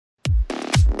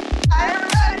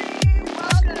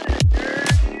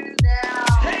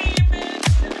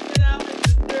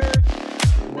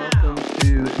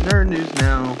Nerd News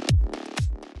Now.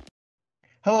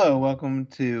 Hello, welcome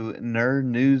to Nerd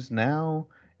News Now.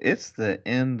 It's the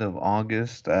end of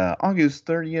August, August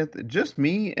 30th. Just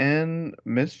me and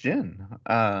Miss Jen.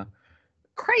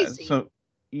 Crazy. So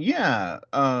yeah,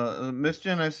 Miss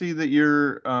Jen, I see that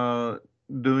you're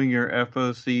doing your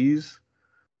FOCs,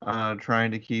 trying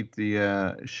to keep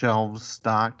the shelves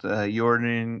stocked. You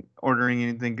ordering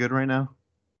anything good right now?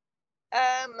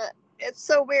 Um, it's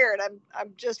so weird. I'm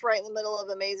just right in the middle of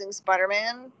Amazing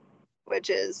Spider-Man,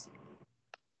 which is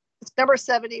it's number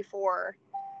 74,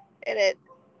 and it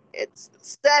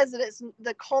says that it's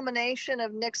the culmination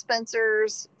of Nick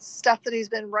Spencer's stuff that he's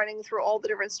been running through all the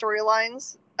different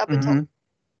storylines up until Mm-hmm.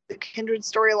 the Kindred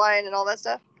storyline and all that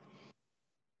stuff.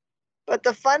 But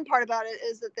the fun part about it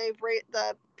is that they've rated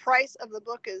the price of the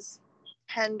book is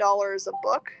 $10 a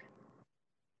book,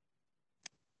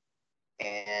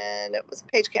 and it was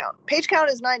page count. Page count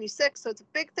is 96, so it's a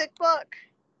big, thick book,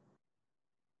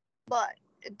 but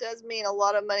it does mean a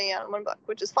lot of money on one book,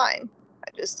 which is fine.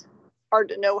 I just hard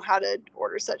to know how to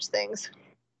order such things.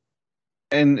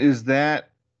 And is that,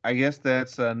 I guess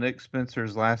that's Nick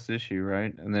Spencer's last issue,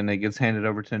 right? And then it gets handed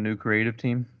over to a new creative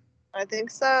team? I think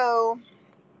so.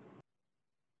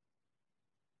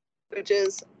 Which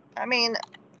is, I mean,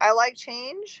 I like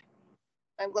change.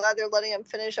 I'm glad they're letting him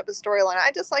finish up his storyline.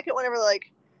 I just like it whenever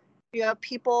like you have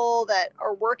people that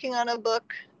are working on a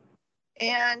book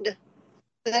and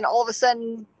then all of a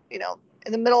sudden,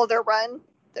 in the middle of their run,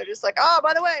 they're just like, oh,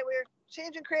 by the way, we're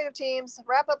changing creative teams.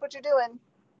 Wrap up what you're doing.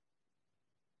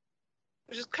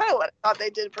 Which is kind of what I thought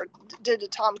they did to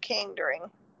Tom King during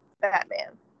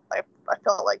Batman. I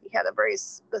felt like he had a very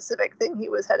specific thing he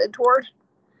was headed toward,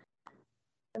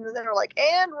 and then they're like,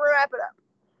 "And wrap it up."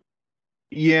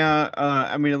 Yeah,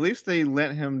 I mean, at least they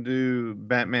let him do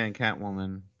Batman and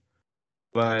Catwoman,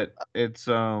 but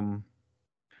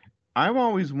I've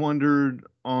always wondered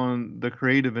on the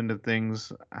creative end of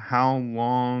things how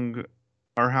long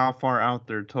or how far out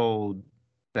they're told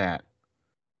that.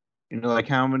 Like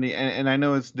how many, and I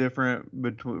know it's different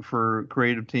between for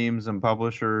creative teams and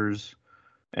publishers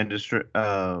and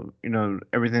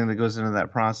everything that goes into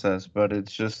that process, but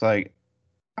it's just like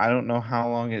I don't know how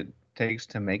long it takes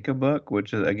to make a book,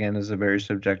 which again is a very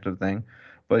subjective thing.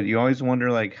 But you always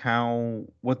wonder like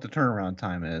what the turnaround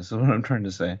time is what I'm trying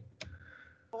to say.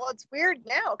 Well, it's weird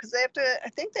now because they have to. I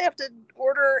think they have to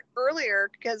order earlier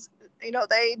because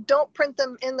they don't print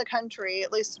them in the country.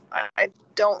 At least I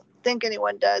don't think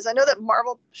anyone does. I know that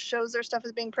Marvel shows their stuff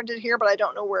as being printed here, but I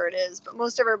don't know where it is. But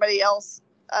most everybody else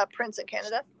prints in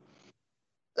Canada.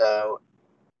 So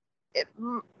it,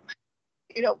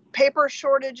 paper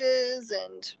shortages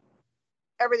and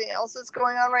everything else that's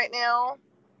going on right now.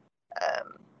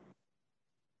 Um,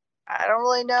 I don't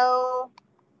really know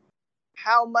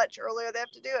how much earlier they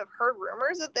have to do. I've heard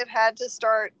rumors that they've had to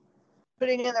start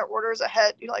putting in their orders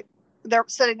ahead, like they're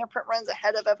setting their print runs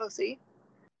ahead of FOC.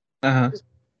 Uh-huh. Just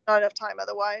not enough time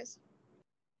otherwise.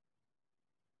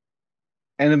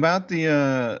 And about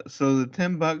the so the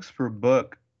 $10 per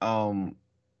book,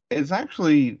 it's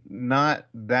actually not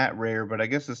that rare, but I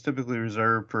guess it's typically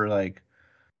reserved for like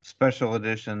special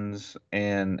editions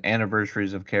and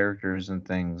anniversaries of characters and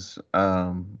things.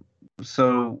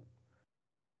 So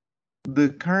the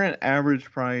current average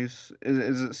price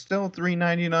is it still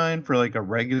 3.99 for like a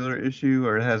regular issue,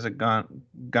 or has it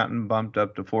gotten bumped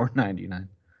up to 4.99?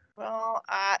 Well,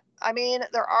 I mean,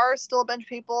 there are still a bunch of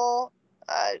people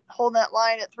holding that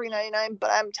line at 3.99,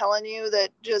 but I'm telling you that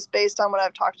just based on what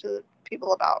I've talked to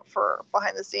people about for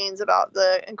behind the scenes about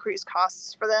the increased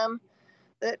costs for them,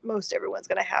 that most everyone's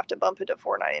going to have to bump it to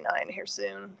 4.99 here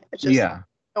soon. It's just Yeah,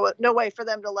 no way for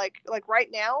them to like right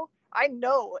now. I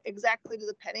know exactly to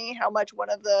the penny how much one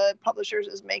of the publishers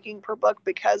is making per book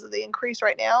because of the increase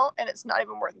right now, and it's not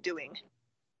even worth doing.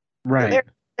 right.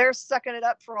 They're sucking it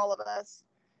up for all of us,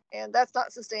 and that's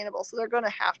not sustainable. So they're going to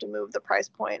have to move the price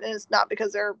point, and it's not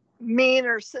because they're mean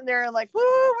or sitting there and like, "Woo,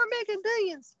 we're making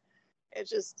billions." It's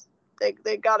just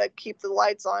they got to keep the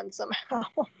lights on somehow.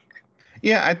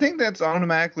 Yeah, I think that's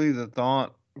automatically the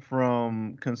thought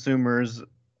from consumers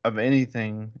of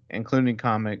anything, including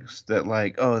comics, that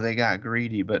like, oh, they got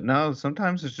greedy. But no,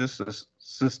 sometimes it's just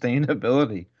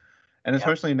sustainability. And Yep.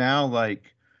 especially now, like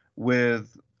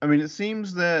I mean, it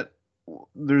seems that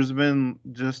there's been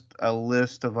just a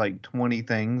list of like 20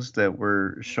 things that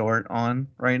we're short on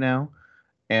right now.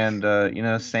 And,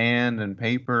 sand and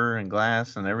paper and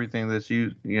glass and everything that's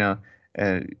used,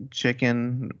 uh,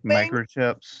 chicken, Bing.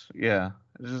 microchips. Yeah,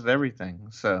 it's just everything.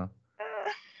 So,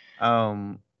 Uh,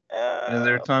 um,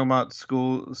 they're uh, talking about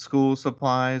school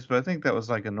supplies, but I think that was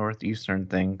like a northeastern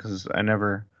thing because I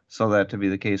never saw that to be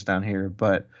the case down here.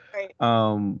 But right.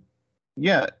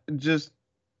 Yeah, just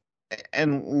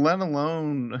and let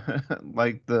alone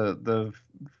like the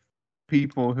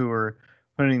people who are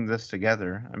putting this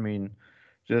together. I mean,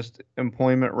 just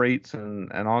employment rates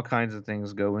and all kinds of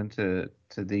things go into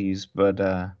these, but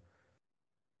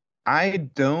I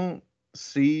don't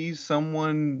see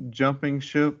someone jumping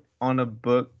ship on a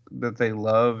book that they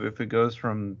love if it goes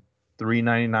from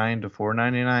 3.99 to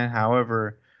 4.99.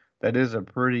 However, that is a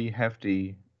pretty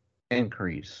hefty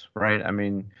increase, right? I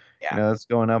mean, Yeah. it's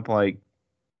going up like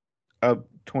up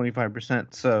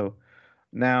 25%. So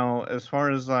now, as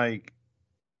far as like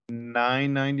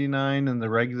 9.99 in the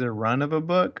regular run of a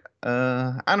book,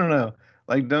 I don't know.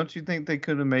 Like, don't you think they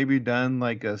could have maybe done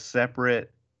like a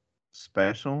separate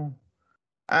special?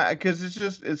 Because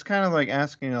it's kind of like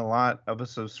asking a lot of a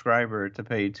subscriber to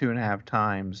pay 2.5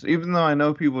 times. Even though I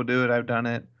know people do it, I've done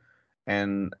it,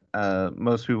 and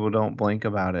most people don't blink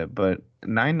about it. But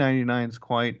 9.99 is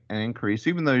quite an increase,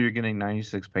 even though you're getting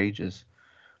 96 pages.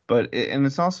 And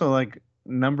it's also like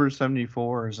number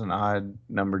 74 is an odd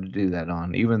number to do that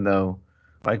on, even though,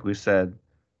 like we said,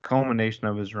 culmination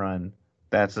of his run,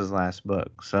 that's his last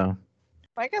book. So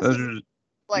I guess those it's are,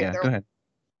 like yeah. their Go ahead.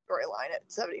 storyline at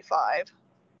 75.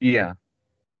 Yeah.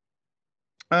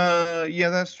 Yeah,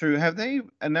 that's true. Have they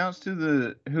announced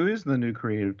who is the new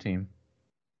creative team?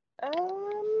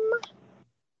 Um,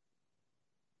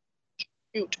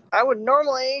 Shoot, I would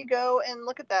normally go and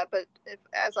look at that, but if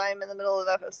as I'm in the middle of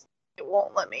the episode, it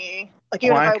won't let me. Like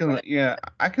Well, even if I went,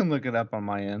 I can look it up on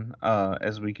my end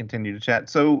as we continue to chat.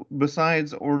 So,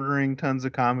 besides ordering tons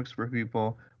of comics for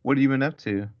people, what have you been up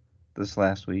to this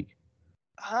last week?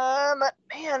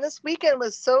 man, this weekend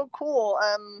was so cool.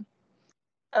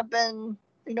 I've been,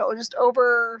 just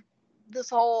over this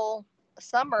whole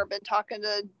summer, been talking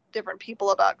to different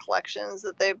people about collections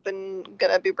that they've been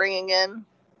gonna be bringing in.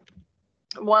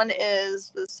 One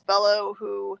is this fellow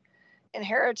who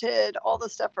inherited all the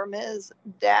stuff from his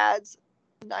dad's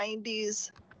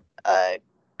 90s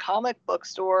comic book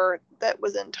store that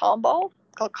was in Tomball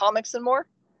called Comics and More.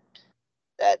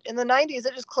 That in the 90s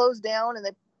it just closed down and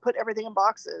they put everything in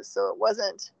boxes, so it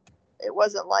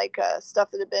wasn't like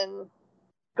stuff that had been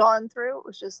gone through. It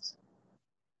was just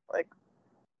like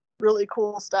really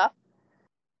cool stuff.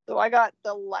 So I got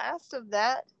the last of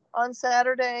that on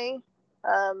Saturday.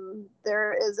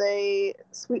 There is a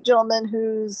sweet gentleman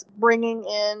who's bringing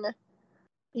in.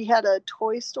 He had a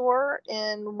toy store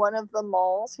in one of the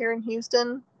malls here in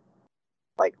Houston,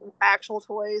 like actual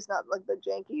toys, not like the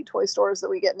janky toy stores that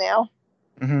we get now.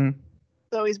 Mm-hmm.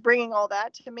 So he's bringing all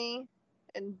that to me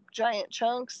in giant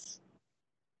chunks.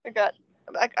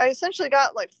 I essentially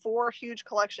got like 4 huge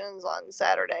collections on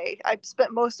Saturday. I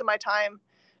spent most of my time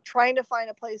trying to find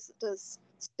a place to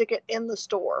stick it in the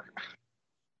store.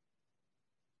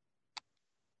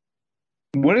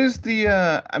 What is the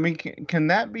I mean, can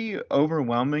that be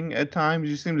overwhelming at times?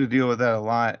 You seem to deal with that a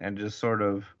lot and just sort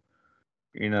of,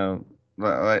 you know,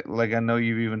 like I know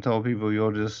you've even told people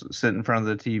you'll just sit in front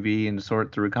of the TV and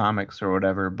sort through comics or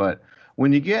whatever, but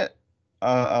when you get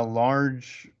a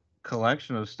large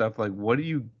collection of stuff, like what do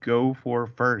you go for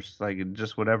first? Like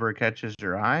just whatever catches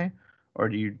your eye, or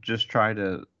do you just try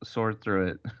to sort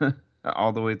through it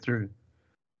all the way through?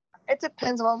 It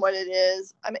depends on what it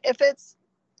is. I mean, if it's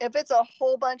a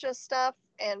whole bunch of stuff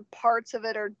and parts of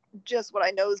it are just what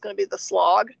I know is going to be the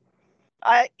slog,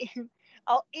 I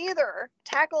I'll either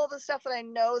tackle the stuff that I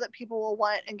know that people will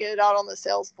want and get it out on the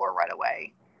sales floor right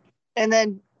away, and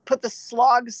then put the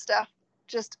slog stuff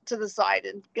just to the side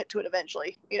and get to it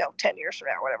eventually, 10 years from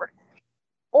now or whatever.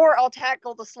 Or I'll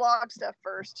tackle the slog stuff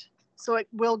first so it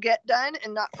will get done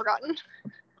and not forgotten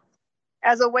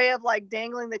as a way of like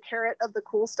dangling the carrot of the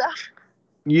cool stuff.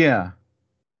 Yeah.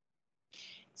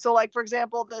 So, like, for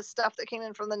example, the stuff that came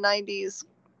in from the 90s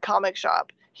comic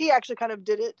shop, he actually kind of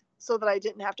did it so that I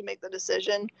didn't have to make the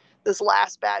decision. This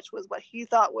last batch was what he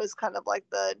thought was kind of like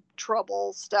the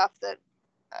trouble stuff that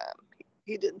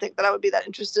he didn't think that I would be that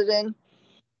interested in.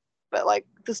 But like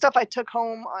the stuff I took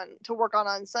home on to work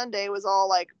on Sunday was all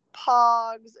like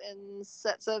pogs and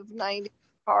sets of 90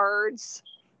 cards.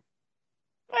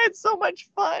 I had so much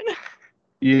fun.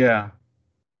 Yeah.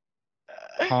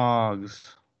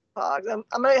 Pogs. Pogs. I'm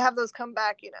gonna have those come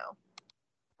back.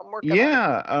 I'm working on.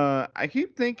 Yeah, I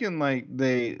keep thinking like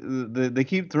they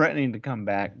keep threatening to come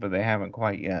back, but they haven't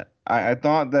quite yet. I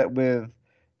thought that with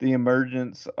the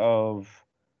emergence of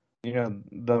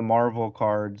the Marvel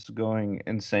cards going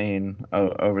insane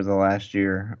over the last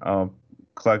year,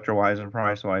 collector wise and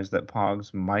price wise, that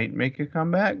Pogs might make a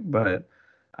comeback, but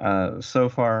so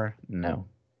far no.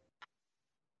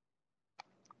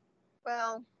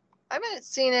 Well, I haven't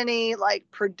seen any like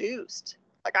produced.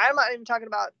 Like, I'm not even talking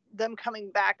about them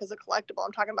coming back as a collectible.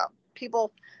 I'm talking about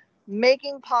people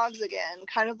making Pogs again,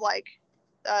 kind of like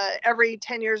every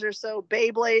 10 years or so,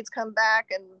 Beyblades come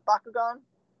back and Bakugan.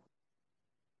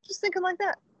 Just thinking like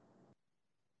that.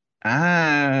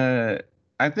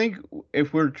 I think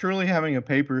if we're truly having a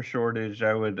paper shortage,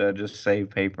 I would just save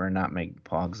paper and not make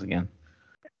Pogs again.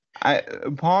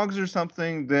 Pogs are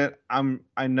something that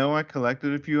I know I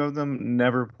collected a few of them,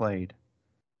 never played.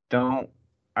 Don't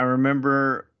I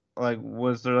remember like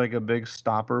was there like a big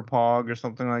stopper Pog or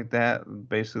something like that?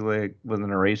 Basically like, with an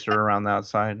eraser around the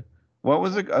outside. What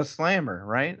was it? A slammer,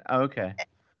 right? Okay.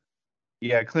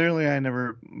 Yeah, clearly I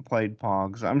never played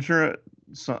Pogs. I'm sure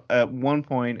at one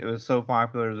point it was so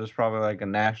popular there's probably like a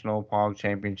national Pog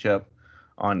championship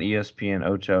on ESPN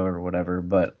Ocho or whatever,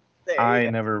 but There you I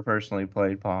go. never personally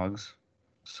played Pogs.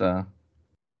 So,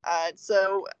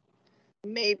 So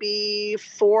maybe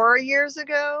 4 years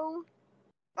ago,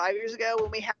 5 years ago, when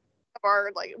we had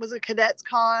our, like, it was a Cadets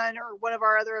Con or one of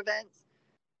our other events,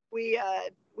 we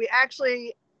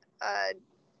actually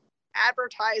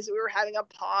advertised that we were having a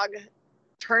Pog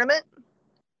tournament,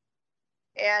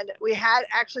 and we had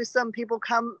actually some people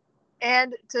come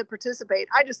and to participate.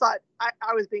 I just thought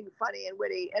I was being funny and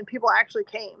witty, and people actually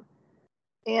came.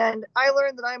 And I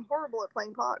learned that I'm horrible at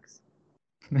playing Pogs.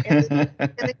 And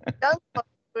the young folks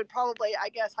would probably, I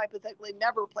guess, hypothetically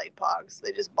never played Pogs.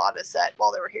 They just bought a set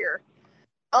while they were here.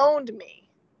 Owned me.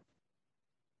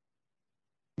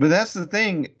 But that's the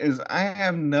thing is I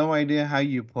have no idea how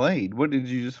you played. What did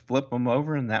you just flip them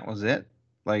over and that was it?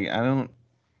 Like I don't.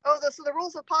 Oh, so the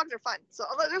rules of Pogs are fun. So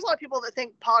there's a lot of people that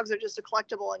think Pogs are just a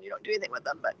collectible and you don't do anything with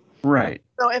them. But Right.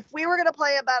 so if we were going to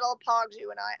play a battle of Pogs, you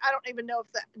and I don't even know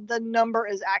if the number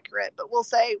is accurate, but we'll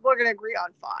say we're going to agree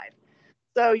on 5.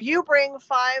 So you bring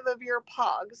 5 of your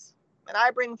Pogs, and I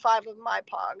bring 5 of my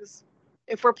Pogs.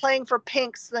 If we're playing for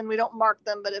pinks, then we don't mark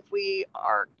them. But if we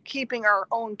are keeping our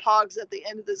own Pogs at the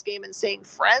end of this game and saying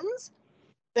friends,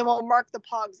 then we'll mark the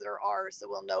Pogs that are ours, so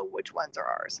we'll know which ones are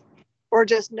ours. Or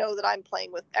just know that I'm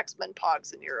playing with X-Men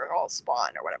Pogs and you're all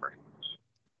Spawn or whatever.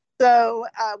 So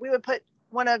we would put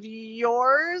one of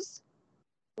yours,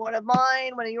 one of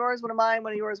mine, one of yours, one of mine,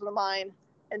 one of yours, one of mine,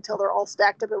 until they're all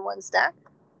stacked up in one stack.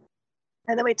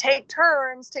 And then we take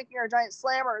turns taking our giant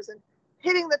slammers and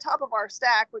hitting the top of our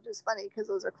stack, which is funny because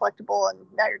those are collectible and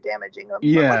now you're damaging them.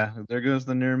 Yeah, there goes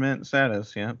the near mint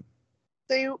status. Yeah.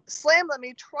 So you slam them,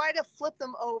 you try to flip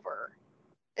them over.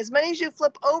 As many as you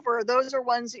flip over, those are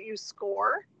ones that you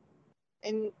score.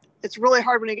 And it's really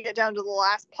hard when you get down to the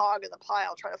last Pog in the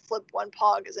pile. Trying to flip one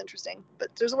Pog is interesting, but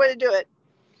there's a way to do it.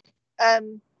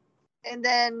 And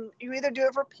then you either do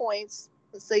it for points.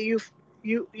 Let's say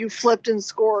you flipped and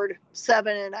scored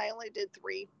 7 and I only did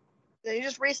 3. Then you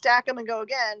just restack them and go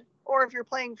again. Or if you're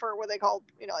playing for what they call,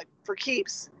 like for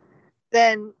keeps,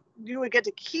 then you would get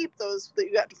to keep those that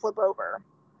you got to flip over.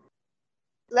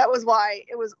 That was why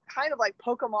it was kind of like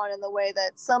Pokemon in the way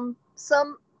that some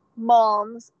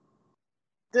moms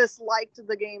disliked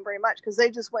the game very much because they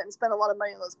just went and spent a lot of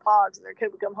money on those Pogs, and their kid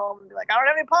would come home and be like, I don't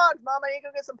have any Pogs, Mom, I need to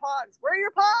go get some Pogs. Where are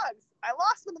your Pogs? I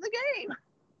lost them in the game.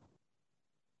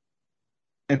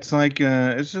 It's like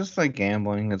it's just like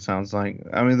gambling. It sounds like.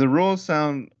 I mean, the rules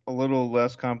sound a little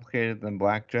less complicated than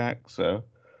blackjack. So.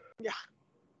 Yeah.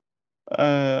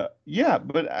 Yeah,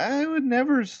 but I would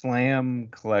never slam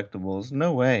collectibles.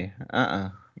 No way.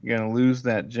 You're gonna lose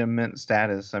that gem mint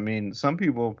status. I mean, some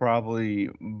people probably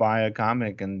buy a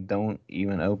comic and don't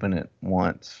even open it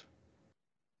once.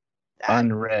 That,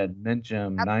 Unread, mint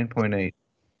gem, 9.8.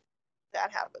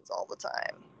 that happens all the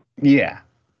time. Yeah.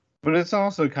 But it's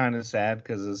also kind of sad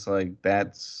because it's like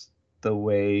that's the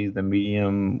way the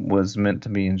medium was meant to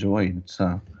be enjoyed.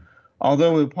 So,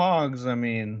 although with Pogs, I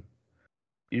mean,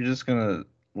 you're just gonna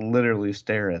literally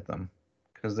stare at them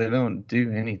because they don't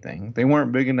do anything. They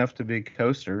weren't big enough to be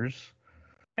coasters,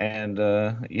 and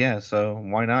yeah, so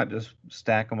why not just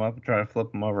stack them up and try to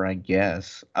flip them over? I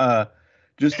guess.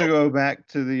 Just to go back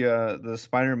to the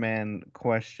Spider-Man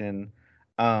question,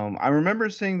 I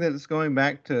remember seeing that it's going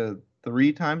back to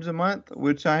 3 times a month,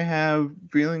 which I have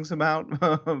feelings about,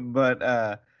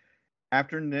 but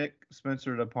after Nick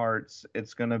Spencer departs,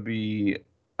 it's going to be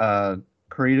a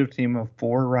creative team of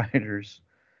 4 writers: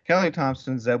 Kelly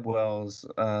Thompson, Zeb Wells,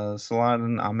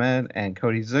 Saladin Ahmed, and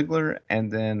Cody Ziegler,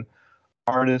 and then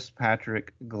artist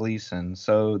Patrick Gleason.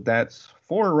 So that's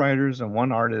 4 writers and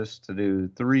 1 artist to do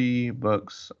 3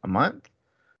 books a month.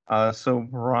 So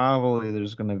probably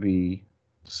there's going to be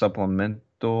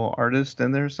supplemental artist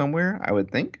in there somewhere, I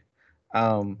would think.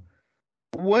 Um,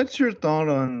 what's your thought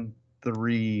on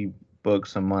 3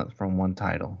 books a month from one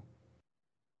title?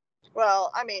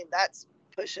 Well, I mean, that's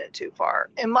pushing it too far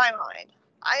in my mind.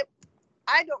 I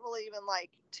don't really even like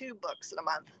 2 books in a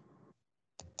month,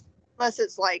 unless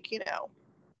it's like,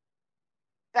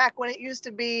 back when it used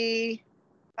to be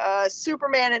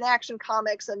Superman and Action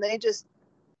Comics, and it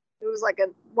was like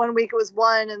one week it was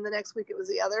one, and the next week it was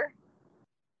the other.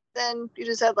 Then you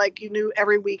just had you knew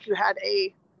every week you had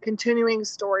a continuing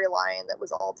storyline that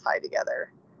was all tied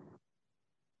together.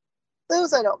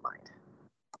 Those I don't mind.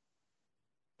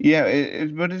 Yeah,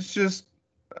 but it's just,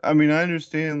 I mean, I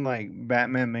understand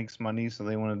Batman makes money, so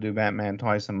they want to do Batman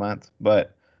twice a month,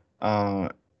 but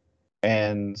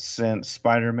and since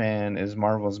Spider-Man is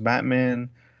Marvel's Batman,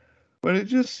 but it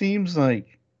just seems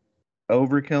like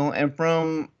overkill. And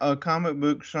from a comic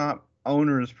book shop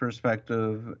owner's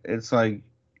perspective, it's like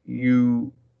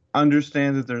you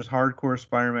understand that there's hardcore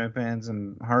Spider-Man fans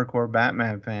and hardcore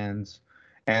Batman fans,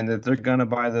 and that they're gonna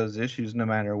buy those issues no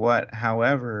matter what.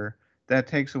 However, that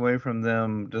takes away from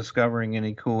them discovering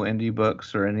any cool indie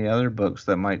books or any other books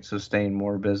that might sustain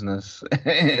more business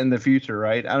in the future,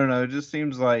 right? I don't know. It just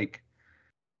seems like,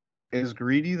 is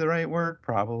greedy the right word?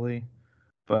 Probably,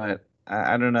 but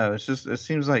I don't know. It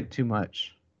seems like too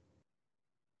much.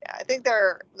 Yeah, I think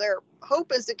their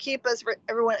hope is to keep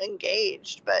everyone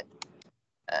engaged, but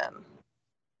um,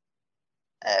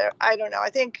 I don't know. I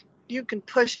think you can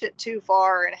push it too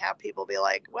far and have people be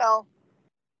like, well,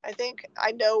 I think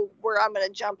I know where I'm going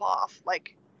to jump off. I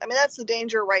mean, that's the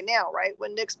danger right now, right?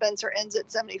 When Nick Spencer ends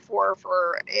at 74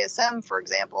 for ASM, for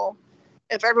example,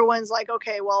 if everyone's like,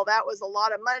 okay, well, that was a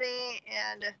lot of money,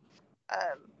 and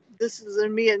this is going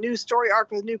to be a new story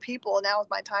arc with new people, and now is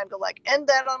my time to end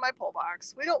that on my pull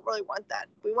box. We don't really want that.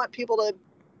 We want people to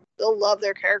still love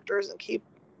their characters and keep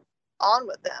on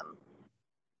with them.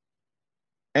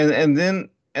 And then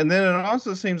it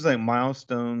also seems like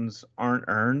milestones aren't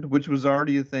earned, which was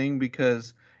already a thing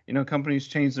because companies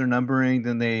change their numbering,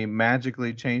 then they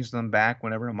magically change them back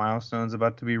whenever a milestone's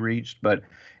about to be reached. But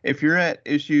if you're at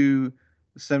issue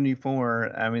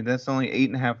 74, I mean that's only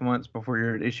 8.5 months before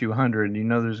you're at issue 100.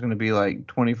 There's going to be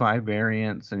 25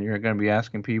 variants, and you're going to be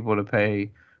asking people to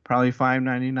pay probably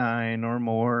 $5.99 or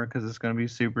more because it's going to be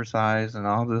supersized and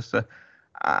all this stuff.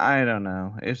 I don't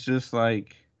know. It's just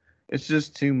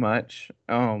too much.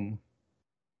 And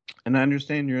I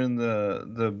understand you're in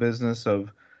the business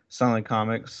of selling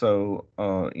comics, so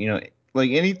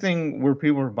anything where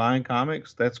people are buying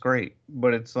comics, that's great.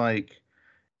 But it's like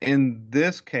in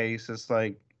this case, it's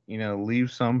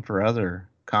leave some for other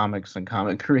comics and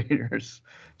comic creators,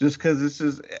 just because this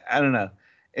is, I don't know.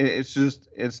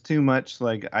 It's too much.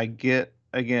 I get,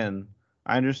 again,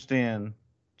 I understand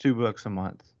 2 books a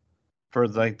month for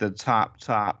the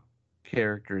top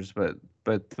characters,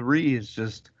 but 3 is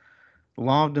just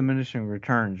law of diminishing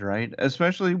returns, right?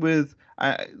 Especially with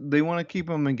they want to keep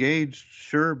them engaged,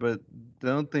 sure, but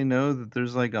don't they know that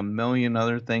there's a million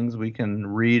other things we can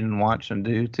read and watch and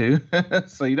do too?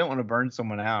 So you don't want to burn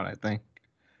someone out, I think.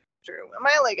 True.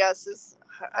 My only guess is,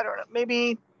 I don't know,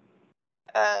 maybe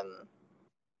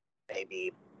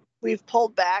we've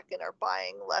pulled back and are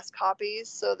buying less copies,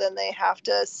 so then they have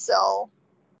to sell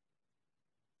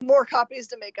more copies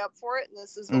to make up for it, and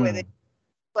this is the way they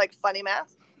funny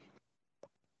math.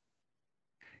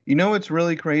 What's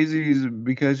really crazy is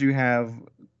because you have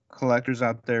collectors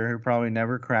out there who probably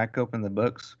never crack open the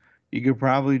books, you could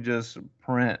probably just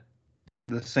print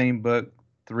the same book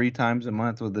 3 times a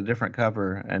month with a different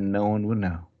cover and no one would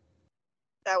know.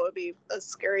 That would be a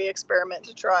scary experiment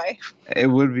to try. It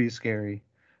would be scary.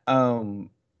 Um,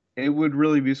 it would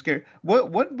really be scary.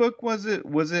 What book was it?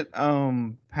 Was it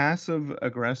Passive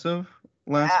Aggressive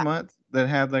last month that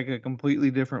had a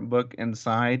completely different book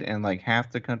inside, and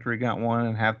half the country got one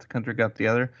and half the country got the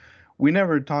other? We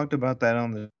never talked about that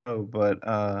on the show, but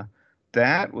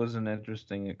that was an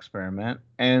interesting experiment.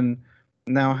 And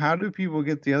now, how do people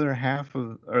get the other half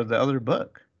of or the other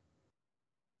book?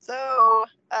 So,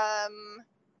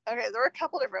 okay, there were a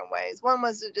couple different ways. One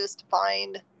was to just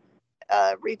find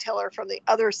a retailer from the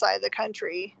other side of the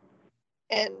country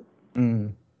and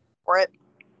for it,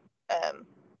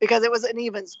 because it was an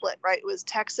even split, right? It was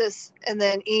Texas and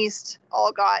then East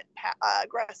all got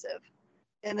aggressive,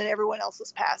 and then everyone else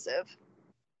was passive.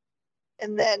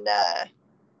 And then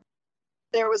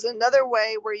there was another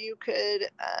way where you could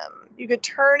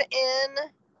turn in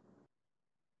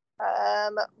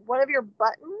one of your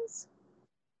buttons,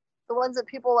 the ones that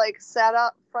people sat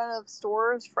up front of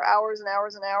stores for hours and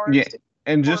hours and hours. Yeah,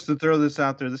 and just to throw this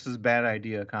out there, this is Bad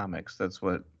Idea Comics. That's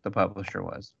what the publisher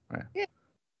was. Right. Yeah.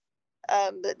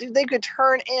 They could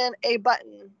turn in a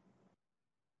button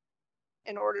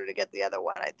in order to get the other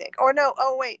one, I think. Or no,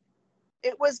 oh wait.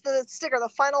 It was the sticker, the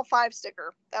Final 5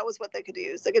 sticker. That was what they could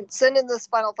use. They could send in this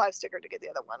Final 5 sticker to get the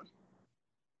other one.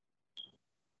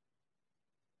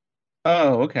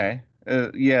 Oh, okay.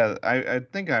 Yeah, I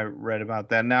think I read about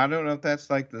that. Now I don't know if that's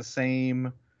like the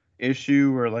same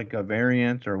issue or like a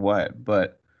variant or what,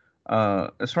 but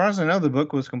as far as I know, the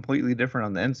book was completely different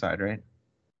on the inside, right?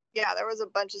 Yeah, there was a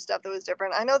bunch of stuff that was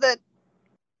different. I know that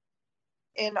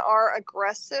in our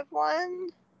aggressive one,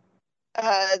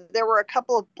 there were a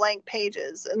couple of blank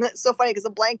pages, and it's so funny because the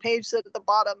blank page said at the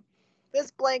bottom,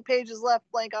 "This blank page is left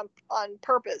blank on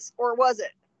purpose, or was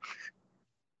it?"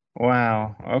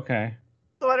 Wow. Okay.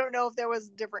 So I don't know if there was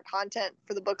different content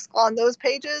for the books on those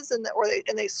pages, and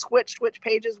they switched which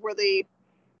pages were the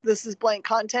this is blank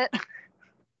content.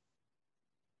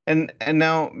 And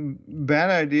now, Bad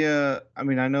Idea. I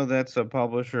mean, I know that's a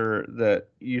publisher that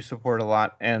you support a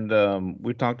lot, and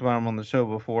we talked about them on the show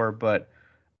before. But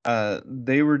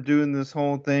they were doing this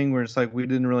whole thing where it's like we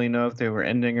didn't really know if they were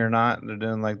ending or not. They're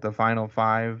doing like the final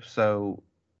five. So,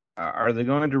 are they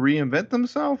going to reinvent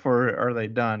themselves, or are they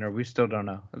done? Or we still don't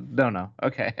know. Don't know.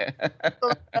 Okay.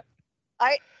 So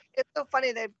I it's so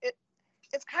funny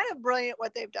it's kind of brilliant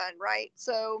what they've done, right?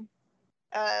 So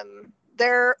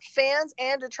their fans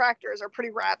and detractors are pretty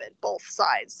rabid, both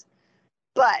sides,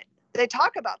 but they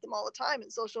talk about them all the time in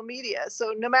social media.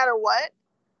 So no matter what,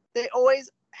 they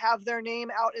always have their name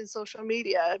out in social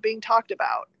media being talked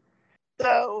about.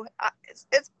 So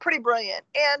it's pretty brilliant.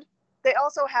 And they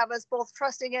also have us both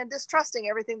trusting and distrusting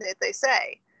everything that they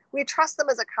say. We trust them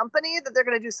as a company that they're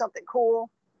going to do something cool,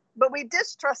 but we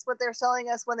distrust what they're selling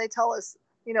us when they tell us,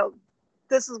 you know,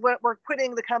 this is what we're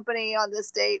quitting the company on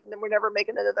this date and then we're never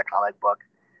making another comic book.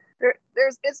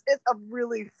 It's a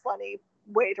really funny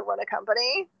way to run a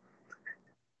company.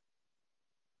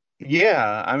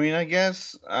 Yeah. I mean, I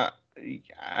guess. I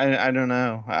don't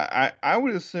know. I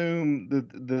would assume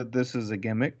that this is a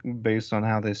gimmick based on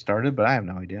how they started, but I have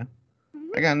no idea. I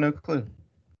Mm-hmm. got no clue.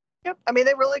 Yep. I mean,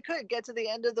 they really could get to the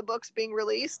end of the books being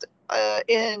released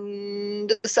in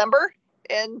December,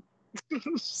 and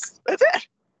that's it.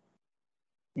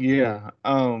 Yeah.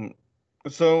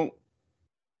 So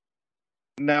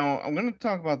now I'm going to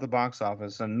talk about the box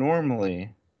office. And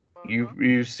normally, Uh-huh.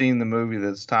 you've seen the movie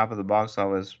that's top of the box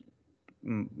office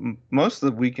most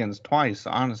of the weekends twice,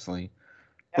 honestly. Yep.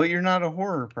 But you're not a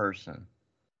horror person,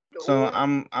 so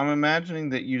No. I'm imagining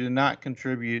that you did not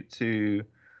contribute to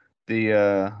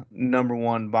the number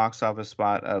one box office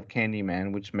spot of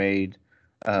Candyman, which made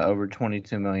over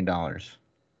 $22 million.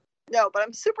 No, but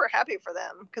I'm super happy for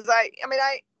them because I mean,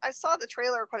 I saw the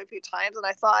trailer quite a few times and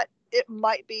I thought it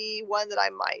might be one that I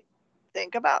might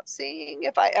think about seeing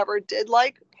if I ever did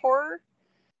like horror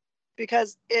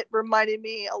because it reminded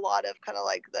me a lot of kind of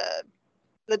like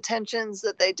the tensions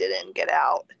that they did in Get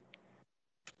Out.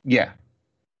 Yeah.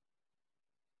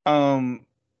 Um.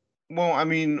 Well, I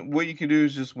mean, what you can do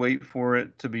is just wait for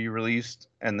it to be released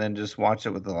and then just watch it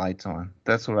with the lights on.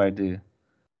 That's what I do.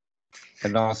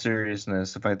 In all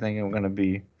seriousness, if I think I'm gonna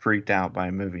be freaked out by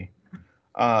a movie.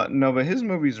 No, but his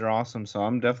movies are awesome, so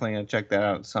I'm definitely gonna check that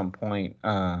out at some point.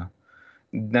 Now,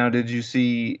 did you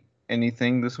see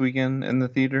anything this weekend in the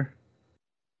theater?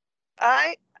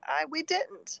 I we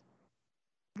didn't.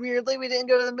 Weirdly, we didn't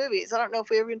go to the movies. I don't know if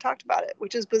we ever even talked about it,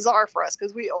 which is bizarre for us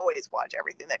because we always watch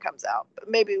everything that comes out. But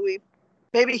maybe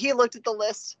he looked at the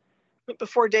list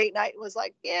before date night and was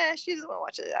like, "Yeah, she doesn't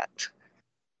want to watch that."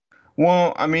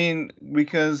 Well, I mean,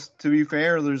 because to be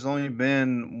fair, there's only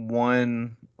been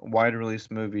one wide release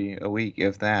movie a week,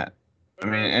 if that. I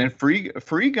mean, and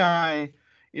Free Guy,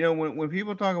 when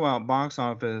people talk about box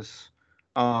office,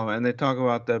 and they talk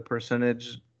about the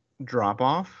percentage drop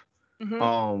off, Mm-hmm.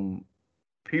 um,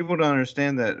 people don't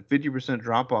understand that 50%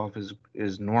 drop off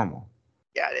is normal.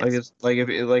 Yeah, it Like is. it's like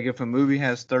if a movie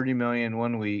has 30 million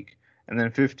one week and then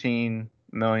 15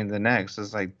 million the next,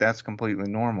 it's like that's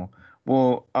completely normal.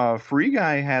 Well, Free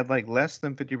Guy had like less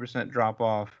than 50% drop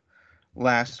off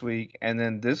last week, and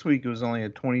then this week it was only a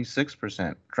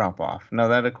 26% drop off. Now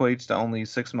that equates to only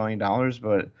 $6 million,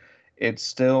 but it's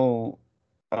still.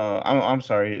 I'm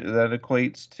sorry, that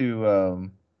equates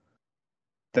to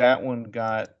that one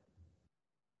got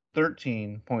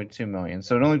 13.2 million.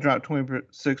 So it only dropped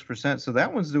 26%. So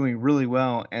that one's doing really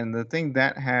well. And the thing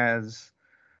that has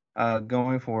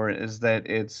going for it is that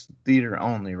it's theater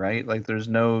only, right? Like there's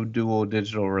no dual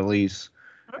digital release.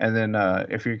 And then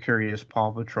if you're curious,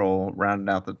 Paw Patrol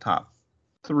rounded out the top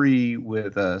three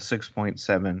with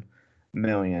 6.7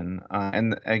 million.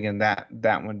 And again,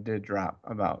 that one did drop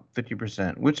about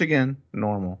 50%, which again,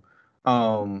 normal.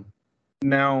 Um,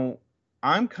 Now,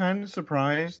 I'm kind of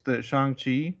surprised that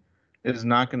Shang-Chi is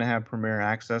not going to have premiere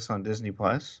access on Disney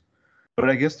Plus. But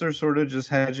I guess they're sort of just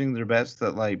hedging their bets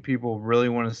that like people really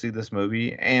want to see this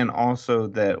movie and also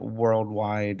that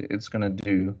worldwide it's going to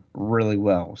do really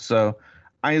well. So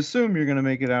I assume you're going to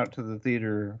make it out to the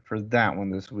theater for that one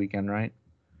this weekend, right?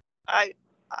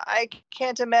 I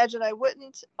can't imagine I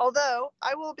wouldn't. Although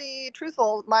I will be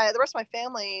truthful, the rest of my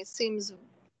family seems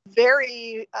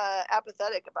very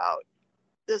apathetic about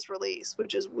this release,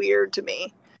 which is weird to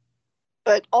me.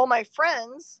 But all my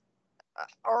friends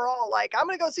are all like, "I'm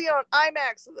gonna go see it on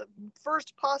IMAX the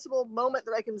first possible moment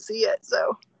that I can see it."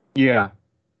 So Yeah.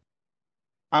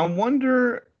 I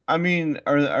wonder. I mean,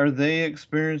 are they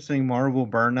experiencing Marvel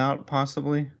burnout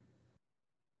possibly,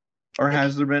 or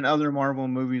has there been other Marvel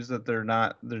movies that they're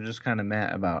not? They're just kind of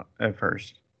mad about at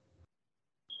first.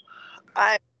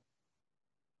 I,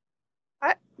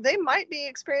 they might be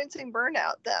experiencing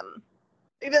burnout. Them,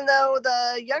 even though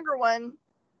the younger one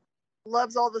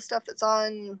loves all the stuff that's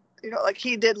on. Like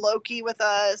he did Loki with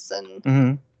us, and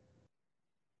Mm-hmm.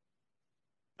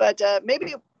 but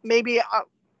maybe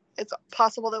it's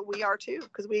possible that we are too,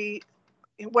 because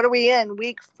what are we in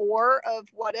week 4 of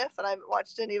What If, and I haven't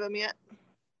watched any of them yet.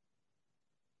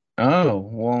 Oh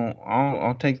well,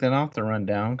 I'll take that off the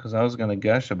rundown because I was going to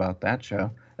gush about that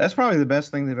show. That's probably the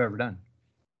best thing they've ever done.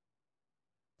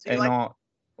 So you And like all,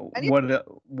 any?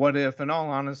 what if? In all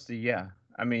honesty, yeah.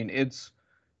 I mean, it's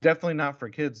definitely not for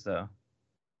kids though.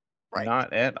 Right.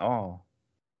 Not at all.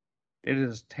 It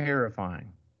is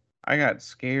terrifying. I got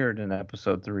scared in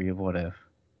episode 3 of What If.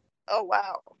 Oh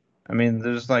wow. I mean,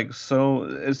 there's like so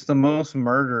it's the most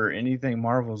murder anything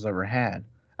Marvel's ever had.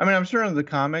 I mean, I'm sure in the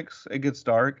comics it gets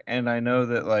dark, and I know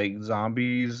that like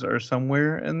zombies are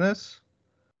somewhere in this.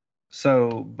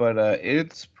 So, but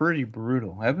it's pretty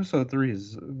brutal. Episode 3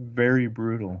 is very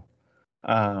brutal.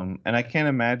 And I can't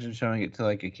imagine showing it to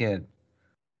like a kid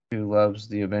who loves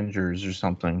the Avengers or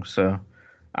something. So,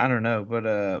 I don't know,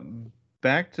 but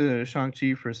back to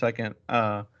Shang-Chi for a second.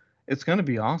 It's going to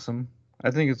be awesome. I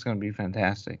think it's going to be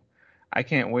fantastic. I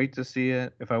can't wait to see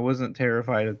it. If I wasn't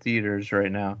terrified of theaters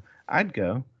right now, I'd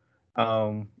go.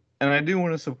 Um, and I do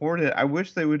want to support it. I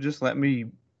wish they would just let me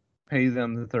pay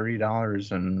them the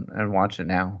 $30 and watch it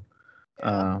now, Yeah.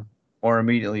 uh, or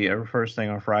immediately or first thing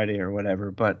on Friday or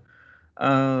whatever. But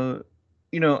uh,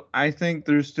 I think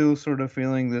they're still sort of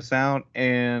feeling this out,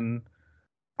 and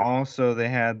also they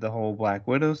had the whole Black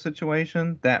Widow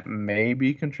situation that may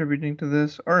be contributing to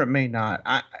this, or it may not.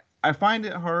 I find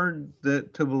it hard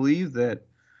to believe that.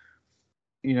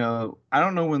 I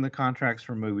don't know when the contracts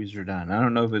for movies are done. I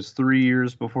don't know if it's 3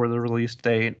 years before the release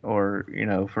date or,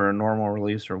 for a normal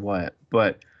release or what.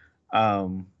 But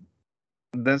um,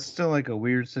 that's still like a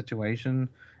weird situation.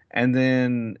 And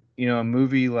then, a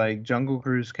movie like Jungle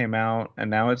Cruise came out and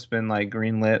now it's been like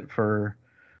greenlit for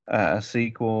a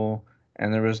sequel.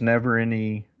 And there was never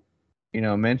any,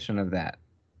 mention of that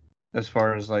as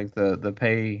far as like the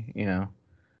pay, Yeah.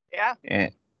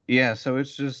 and yeah. So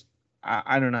it's just,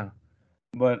 I don't know.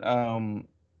 But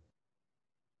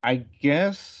I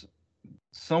guess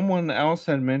someone else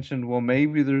had mentioned, well,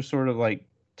 maybe they're sort of like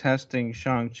testing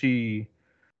Shang-Chi.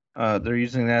 They're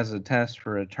using that as a test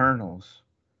for Eternals.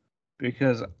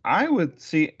 Because I would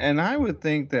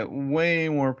think that way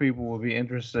more people will be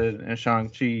interested in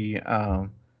Shang-Chi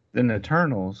than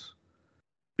Eternals.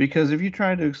 Because if you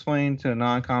try to explain to a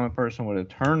non-common person what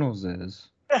Eternals is,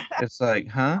 it's like,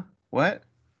 huh? What?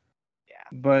 Yeah.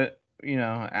 But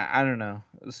I don't know.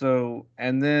 So,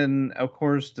 and then of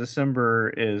course December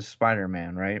is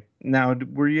Spider-Man, right? Now,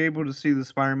 were you able to see the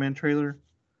Spider-Man trailer,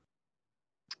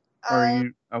 or are Um,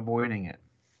 you avoiding it?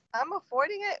 I'm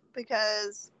avoiding it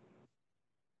because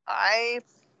I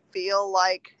feel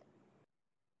like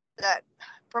that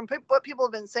what people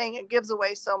have been saying, it gives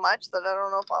away so much that I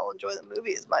don't know if I'll enjoy the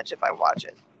movie as much if I watch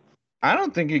it. I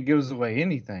don't think it gives away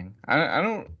anything. I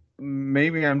don't.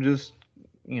 Maybe I'm just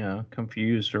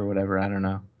confused or whatever. I don't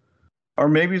know. Or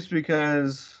maybe it's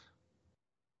because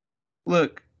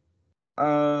look.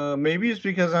 Maybe it's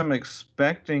because I'm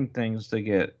expecting things to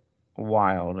get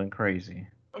wild and crazy.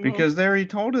 Mm-hmm. Because they already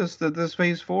told us that this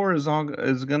Phase 4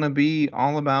 is gonna be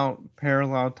all about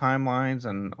parallel timelines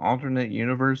and alternate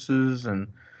universes and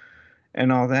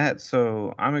all that.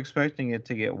 So I'm expecting it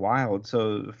to get wild.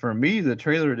 So for me, the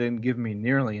trailer didn't give me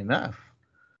nearly enough.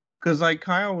 Because like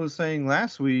Kyle was saying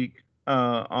last week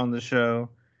on the show,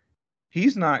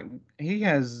 he's not. He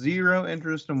has zero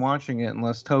interest in watching it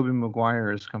unless Tobey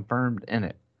Maguire is confirmed in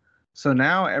it. So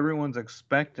now everyone's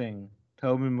expecting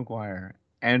Tobey Maguire,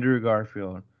 Andrew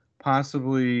Garfield,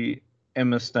 possibly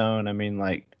Emma Stone. I mean,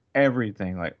 like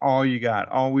everything, like all you got,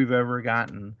 all we've ever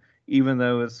gotten, even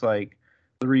though it's like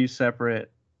three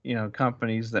separate,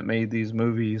 companies that made these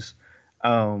movies.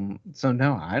 So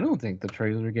no, I don't think the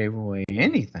trailer gave away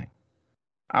anything.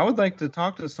 I would like to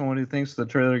talk to someone who thinks the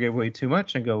trailer gave away too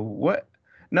much and go, what?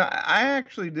 No, I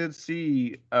actually did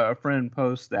see a friend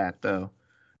post that though,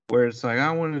 where it's like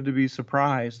I wanted to be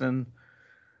surprised, and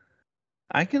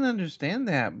I can understand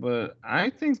that, but I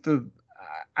think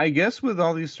I guess with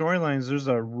all these storylines, there's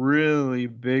a really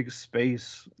big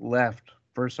space left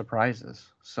for surprises.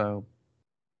 So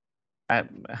I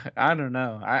I don't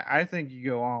know. I think you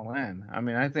go all in. I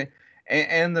mean, I think,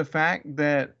 and the fact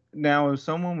that now if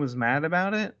someone was mad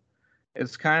about it,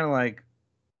 it's kind of like,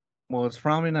 well, it's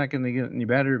probably not going to get any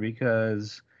better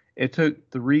because it took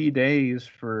 3 days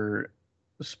for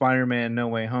Spider-Man: No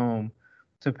Way Home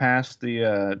to pass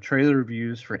the trailer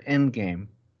reviews for Endgame.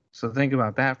 So think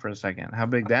about that for a second. How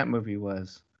big that movie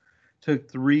was. Took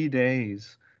 3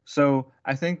 days. So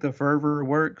I think the fervor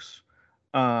works.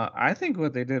 I think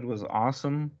what they did was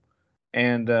awesome.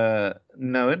 And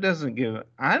no, it doesn't give.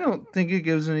 I don't think it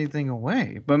gives anything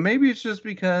away. But maybe it's just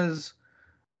because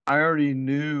I already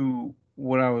knew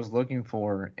what I was looking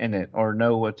for in it or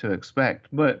know what to expect.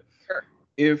 But Sure.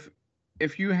 if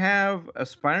if you have a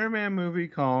Spider-Man movie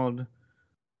called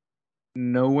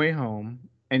No Way Home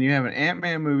and you have an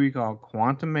Ant-Man movie called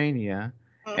Quantumania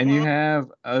and you Mm-hmm.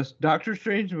 have a Doctor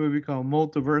Strange movie called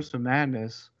Multiverse of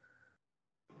Madness,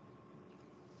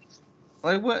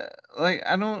 like what, like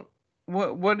I don't,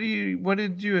 what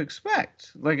did you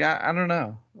expect? Like I don't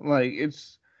know. Like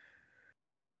it's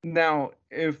now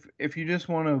if you just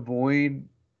want to avoid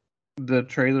the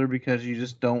trailer because you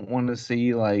just don't want to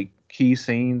see like key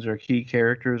scenes or key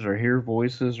characters or hear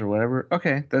voices or whatever,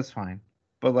 okay, that's fine.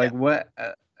 But Yeah. like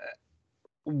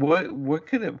what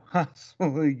could it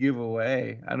possibly give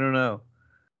away? I don't know.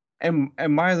 And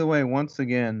by the way, once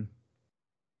again,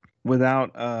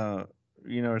 without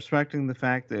respecting the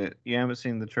fact that you haven't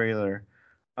seen the trailer,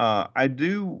 I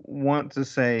do want to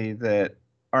say that,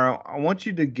 or I want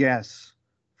you to guess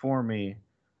for me.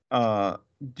 Uh,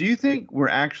 do you think we're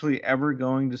actually ever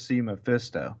going to see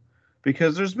Mephisto?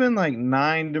 Because there's been like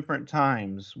 9 different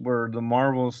times where the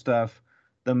Marvel stuff,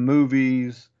 the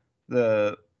movies,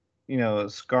 the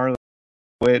Scarlet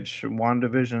Witch,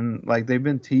 WandaVision, like they've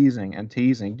been teasing and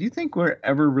teasing. Do you think we're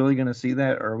ever really going to see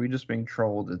that, or are we just being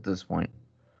trolled at this point?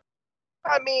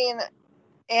 I mean,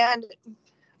 and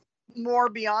more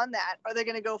beyond that, are they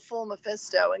going to go full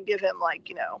Mephisto and give him like,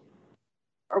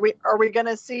 are we going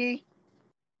to see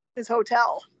his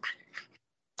hotel?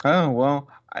 Oh well,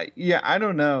 yeah, I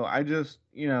don't know. I just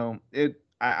it.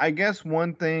 I guess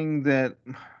one thing that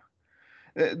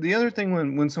the other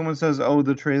thing when someone says, "Oh,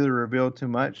 the trailer revealed too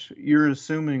much," you're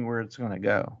assuming where it's going to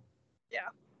go, Yeah.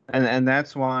 and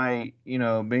that's why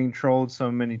being trolled so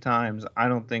many times. I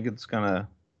don't think it's going to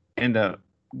end up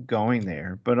going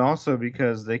there, but also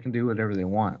because they can do whatever they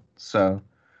want. So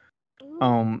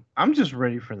I'm just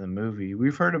ready for the movie.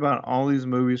 We've heard about all these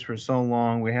movies for so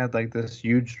long. We had like this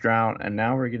huge drought, and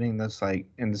now we're getting this like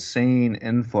insane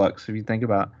influx. If you think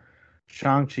about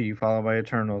Shang-Chi, followed by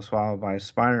Eternals, followed by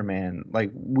Spider-Man,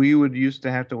 like we would used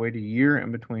to have to wait a year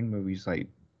in between movies, like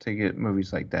to get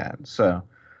movies like that. So,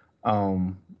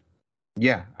 um,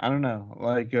 yeah, I don't know.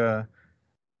 Like,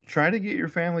 try to get your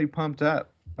family pumped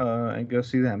up, and go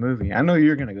see that movie. I know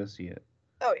you're gonna go see it,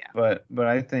 Oh yeah. but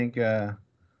I think,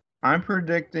 I'm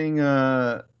predicting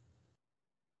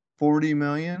 40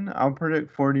 million. I'll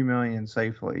predict 40 million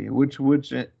safely, which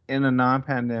in a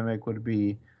non-pandemic would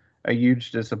be a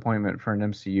huge disappointment for an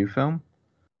MCU film.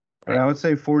 But Right. I would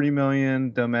say 40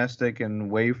 million domestic and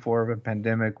wave 4 of a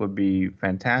pandemic would be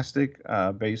fantastic,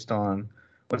 based on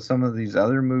what some of these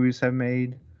other movies have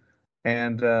made.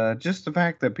 And just the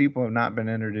fact that people have not been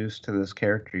introduced to this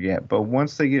character yet. But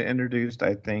once they get introduced,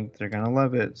 I think they're going to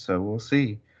love it. So we'll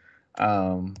see.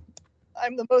 Um,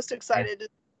 I'm the most yeah. excited.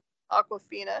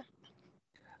 Aquafina.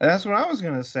 That's what I was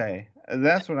gonna say.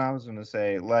 That's what I was gonna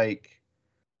say. Like,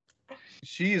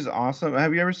 she is awesome.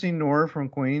 Have you ever seen Nora from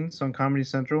Queens on Comedy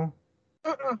Central?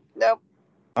 Nope.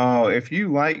 Oh, if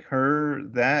you like her,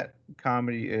 that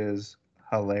comedy is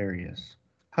hilarious.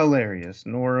 Hilarious.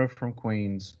 Nora from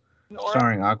Queens, Nora.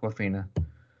 starring Aquafina.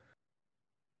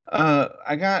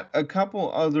 I got a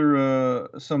couple other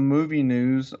some movie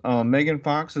news. Megan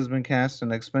Fox has been cast in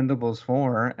Expendables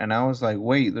 4, and I was like,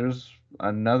 wait, there's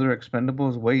another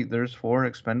Expendables. Wait, there's 4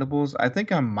 Expendables. I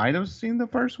think I might have seen the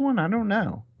first one. I don't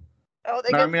know. Oh,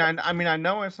 they No, I get mean, I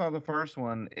know I saw the first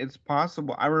one. It's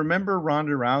possible. I remember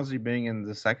Ronda Rousey being in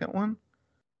the second one,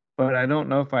 but I don't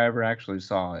know if I ever actually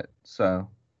saw it. So,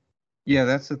 yeah,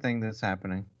 that's the thing that's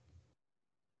happening.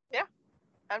 yeah.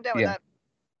 I'm down with Yeah. that.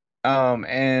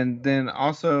 And then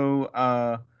also,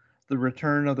 the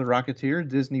Return of the Rocketeer.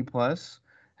 Disney Plus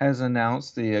has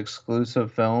announced the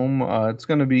exclusive film. It's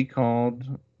going to be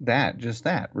called just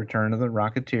that, Return of the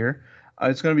Rocketeer.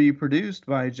 It's going to be produced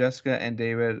by Jessica and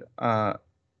David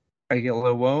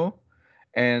Aiello,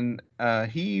 and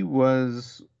he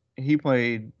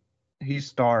played he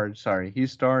starred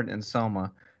in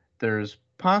Selma. There's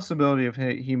possibility of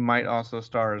he might also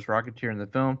star as Rocketeer in the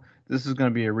film. This is going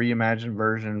to be a reimagined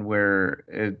version where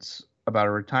it's about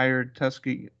a retired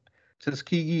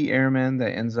Tuskegee airman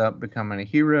that ends up becoming a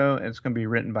hero. And it's going to be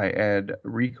written by Ed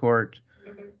Record,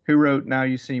 who wrote Now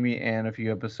You See Me and a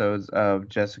few episodes of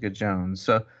Jessica Jones.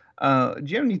 So, do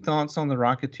you have any thoughts on The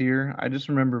Rocketeer? I just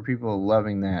remember people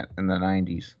loving that in the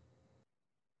 90s.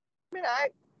 I mean,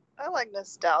 I like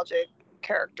nostalgic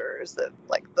characters that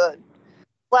like the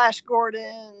Flash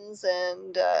Gordons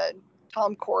and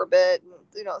Tom Corbett,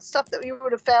 and stuff that you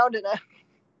would have found in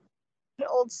an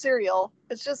old serial.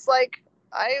 It's just like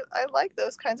I like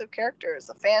those kinds of characters.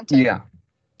 The Phantom, Yeah.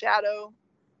 Shadow.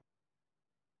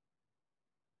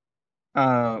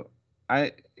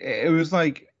 It was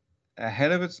like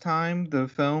ahead of its time, the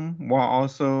film, while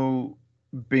also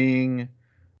being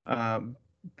uh,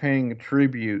 paying a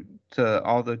tribute to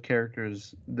all the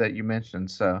characters that you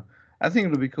mentioned. So I think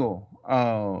it'll be cool.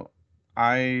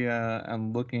 I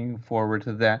am looking forward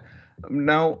to that.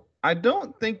 Now, I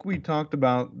don't think we talked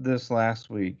about this last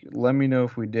week. Let me know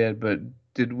if we did, but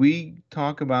did we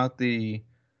talk about the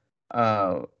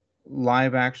uh,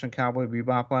 live action Cowboy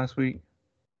Bebop last week?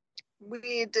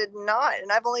 We did not,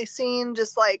 and I've only seen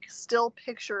just like still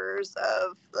pictures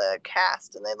of the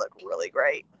cast, and they look really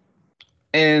great.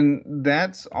 And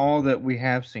that's all that we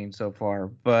have seen so far.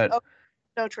 But Oh,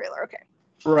 no trailer. Okay.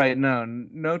 right,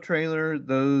 no trailer.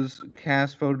 Those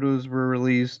cast photos were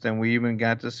released, and we even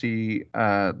got to see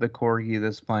the corgi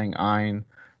that's playing Ein.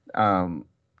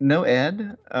 No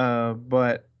Ed,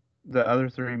 but the other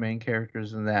three main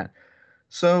characters in that.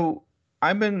 So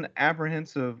I've been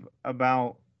apprehensive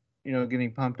about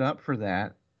getting pumped up for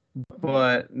that,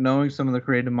 but knowing some of the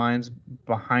creative minds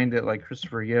behind it, like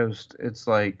Christopher Yost, it's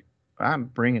like I'm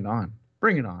bring it on,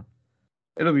 bring it on.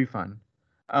 It'll be fun.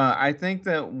 I think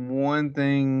that one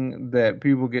thing that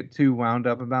people get too wound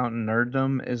up about in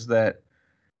nerddom is that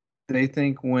they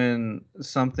think when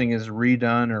something is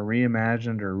redone or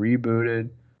reimagined or rebooted,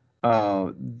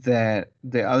 that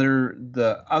the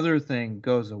other thing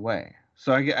goes away.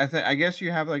 So I guess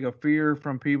you have like a fear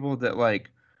from people that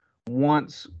like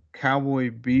once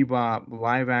Cowboy Bebop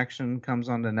live action comes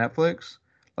onto Netflix,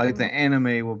 like the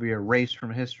anime will be erased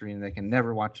from history and they can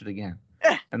never watch it again.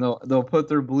 And they'll put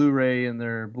their Blu-ray in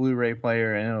their Blu-ray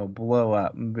player and it'll blow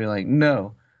up and be like,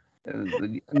 no,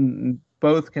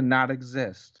 both cannot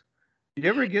exist. You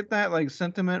ever get that like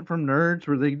sentiment from nerds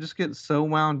where they just get so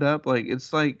wound up? Like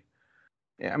it's like,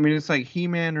 I mean, it's like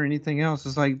He-Man or anything else.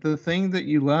 It's like the thing that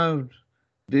you loved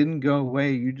didn't go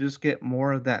away. You just get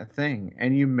more of that thing,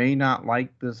 and you may not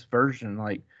like this version.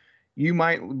 Like you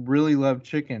might really love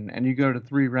chicken, and you go to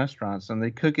three restaurants and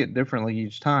they cook it differently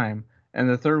each time, and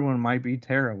the third one might be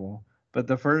terrible, but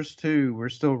the first two were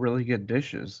still really good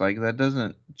dishes. Like that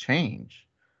doesn't change.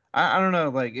 I don't know.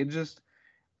 Like it just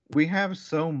we have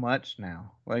so much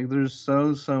now. Like there's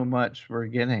so much we're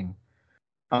getting.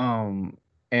 Um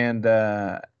and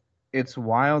it's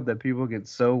wild that people get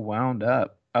so wound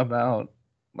up about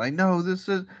like no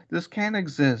this can't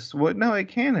exist. What no it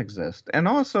can exist. And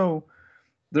also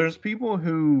there's people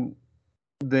who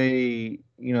they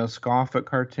scoff at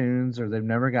cartoons or they've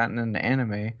never gotten into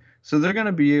anime. So they're going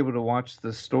to be able to watch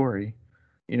this story,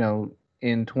 you know,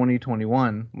 in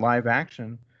 2021 live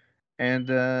action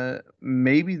and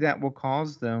maybe that will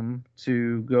cause them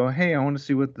to go, hey, I want to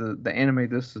see what the anime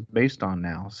this is based on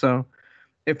now. So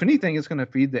if anything, it's going to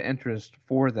feed the interest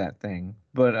for that thing.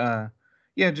 But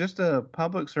yeah, just a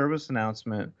public service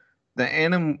announcement. The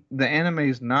anime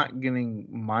is not getting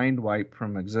mind wiped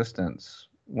from existence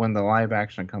when the live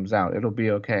action comes out. It'll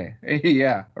be okay.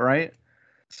 Yeah, right.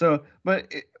 So,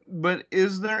 but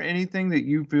is there anything that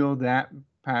you feel that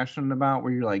passionate about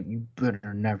where you're like, you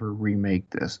better never remake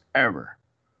this ever?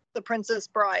 The Princess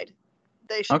Bride.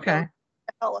 They should go Okay. to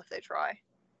hell if they try.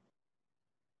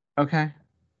 Okay.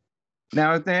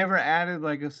 Now, if they ever added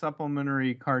like a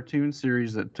supplementary cartoon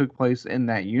series that took place in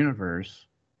that universe,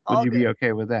 would All you be good.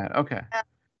 okay with that? Okay.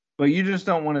 But you just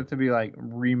don't want it to be like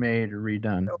remade or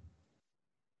redone. No,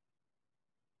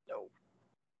 no.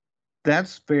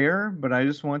 That's fair, but I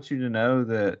just want you to know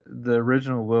that the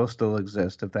original will still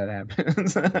exist if that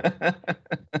happens.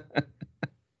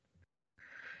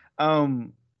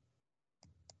 um,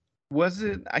 was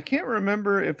it? I can't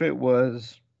remember if it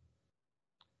was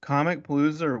Comic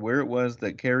Palooza or where it was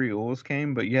that Carrie Ules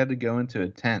came, but you had to go into a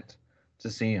tent to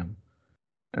see him,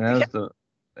 and that Yeah, was the.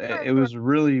 I It remember. was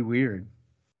really weird.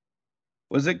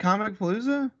 Was it Comic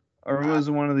Palooza or Uh, was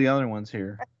it one of the other ones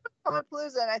here?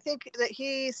 Comicpalooza, and I think that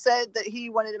he said that he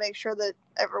wanted to make sure that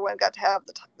everyone got to have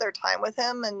their time with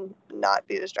him and not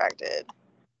be distracted.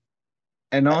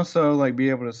 And also, like, be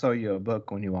able to sell you a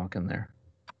book when you walk in there.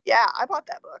 Yeah, I bought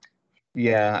that book.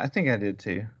 Yeah, I think I did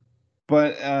too.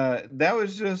 But that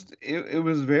was just it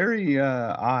was very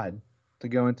odd to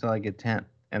go into like a tent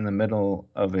in the middle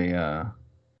of a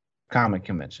comic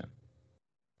convention.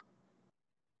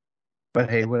 But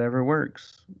hey, whatever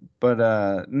works. But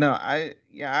no,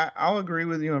 I'll agree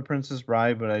with you on Princess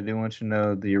Bride, but I do want you to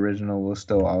know the original will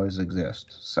still always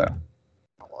exist. So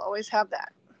We'll always have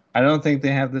that. I don't think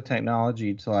they have the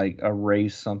technology to like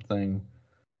erase something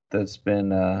that's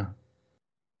been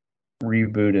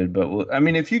rebooted. But I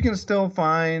mean, if you can still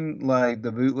find like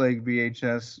the bootleg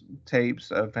VHS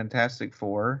tapes of Fantastic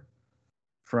Four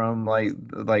from like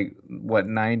what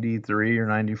 93 or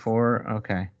 94,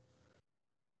 okay.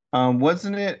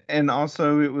 Wasn't it? And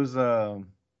also, it was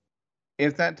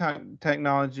if that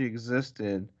technology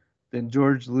existed, then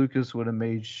George Lucas would have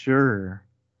made sure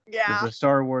that Yeah. the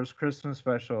Star Wars Christmas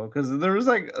special, because there was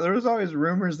always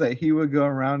rumors that he would go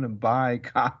around and buy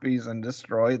copies and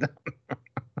destroy them.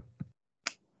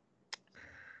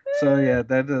 So yeah,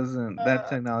 that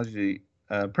technology.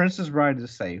 Princess Bride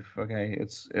is safe. Okay,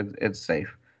 it's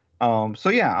safe. So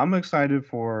yeah, I'm excited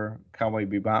for Cowboy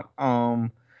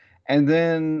Bebop. And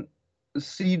then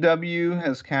CW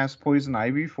has cast Poison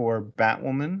Ivy for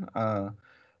Batwoman.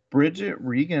 Bridget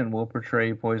Regan will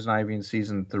portray Poison Ivy in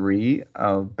season 3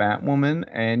 of Batwoman,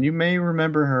 and you may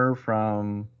remember her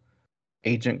from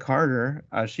Agent Carter.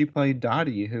 She played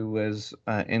Dottie, who was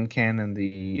in canon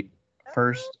the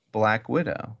first Black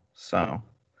Widow. So,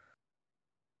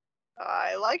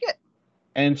 I like it.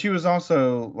 and she was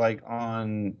also like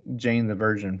on Jane the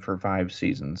Virgin for 5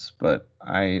 seasons, but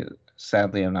I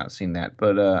sadly have not seen that.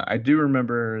 But I do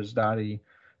remember her as Dottie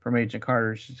from Agent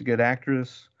Carter. She's a good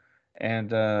actress,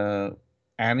 and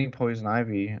adding Poison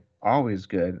Ivy always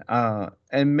good.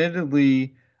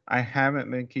 Admittedly, I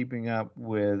haven't been keeping up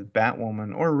with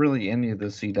Batwoman or really any of the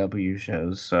CW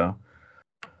shows, so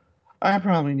I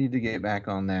probably need to get back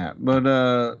on that.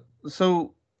 But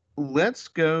so let's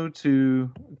go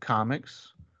to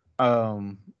comics.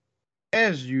 Um,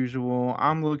 as usual,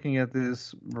 I'm looking at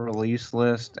this release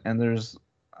list, and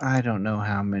I don't know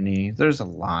how many. There's a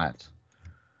lot.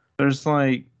 There's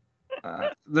like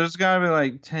there's got to be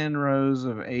like 10 rows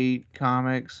of 8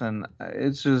 comics, and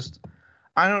it's just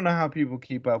I don't know how people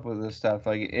keep up with this stuff.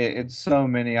 Like it's so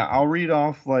many. I'll read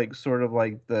off like sort of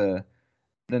like the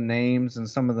names and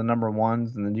some of the number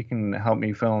ones, and then you can help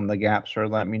me fill in the gaps or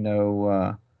let me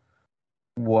know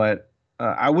what.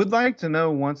 I would like to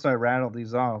know once I rattle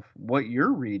these off what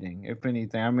you're reading, if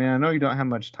anything. I mean, I know you don't have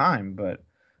much time, but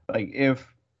like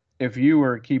if you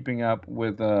were keeping up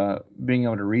with being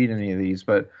able to read any of these.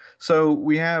 But so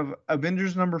we have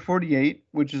Avengers number 48,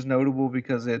 which is notable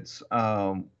because it's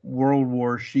World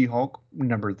War She-Hulk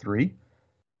number 3,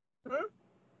 Hmm?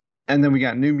 and then we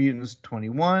got New Mutants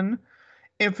 21.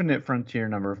 Infinite Frontier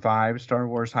number 5, Star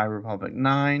Wars High Republic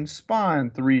 9,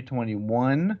 Spawn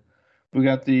 321. We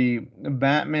got the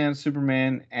Batman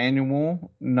Superman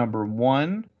Annual number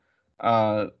 1.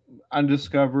 Uh,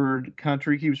 Undiscovered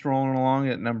Country keeps rolling along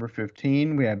at number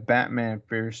 15. We have Batman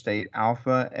Fair State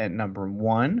Alpha at number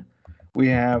 1. We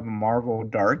have Marvel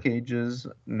Dark Ages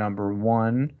number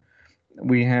 1.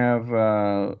 We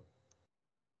have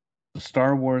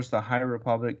Star Wars The High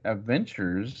Republic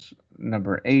Adventures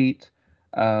number 8.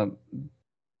 Uh,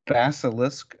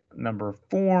 Basilisk number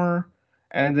 4,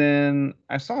 and then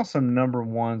I saw some number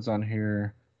ones on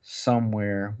here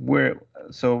somewhere.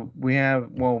 So we have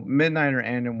Midnighter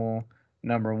Animal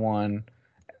number 1.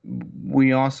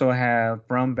 We also have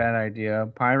From Bad Idea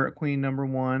Pirate Queen number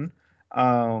 1.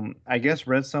 I guess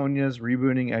Red Sonja's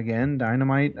rebooting again.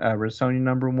 Dynamite Red Sonja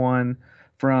number 1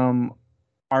 from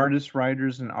Artists,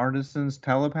 Writers, and Artisans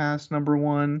Telepaths number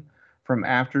 1 from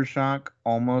Aftershock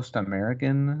Almost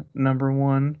American number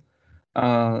 1.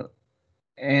 Uh,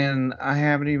 and I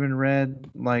haven't even read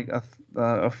like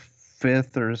a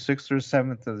fifth or sixth or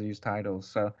seventh of these titles.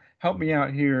 So help me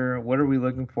out here. What are we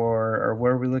looking for, or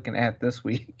what are we looking at this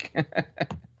week?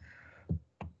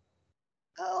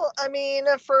 Well, I mean,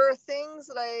 for things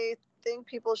that I think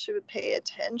people should pay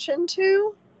attention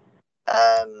to,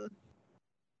 I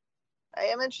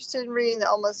am interested in reading the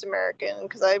Almost American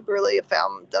because I really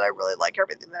found that I really like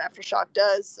everything that Aftershock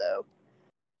does. So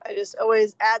I just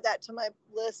always add that to my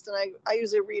list, and I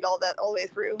usually read all that all the way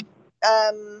through.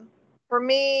 For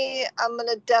me, I'm going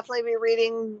to definitely be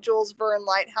reading Jules Verne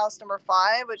Lighthouse number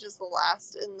 5, which is the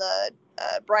last in the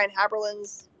Brian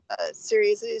Haberlin's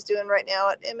series that he's doing right now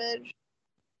at Image.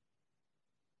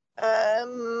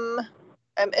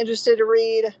 I I'm interested to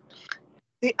read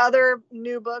the other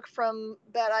new book from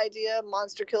Bad Idea,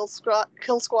 Monster Kill Squad,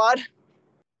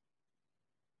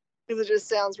 because it just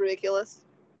sounds ridiculous.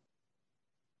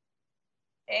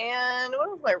 And what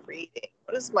am I reading?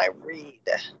 What is my read?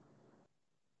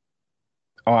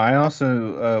 Oh, I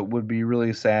also would be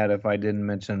really sad if I didn't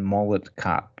mention Mullet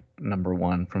Cop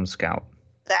 #1 from Scout.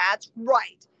 That's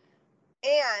right.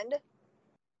 And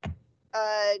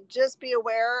just be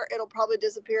aware, it'll probably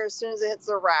disappear as soon as it hits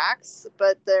the racks.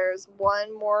 But there's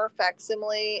one more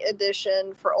facsimile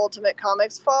edition for Ultimate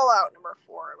Comics Fallout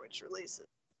 #4, which releases.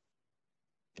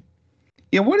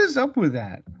 Yeah, what is up with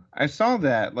that? I saw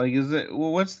that. Like,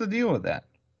 what's the deal with that?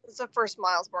 It's the first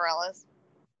Miles Morales.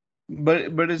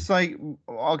 But it's like,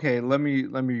 okay, let me.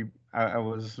 I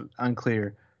was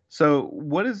unclear. So,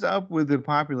 what is up with the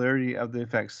popularity of the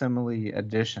facsimile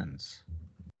editions?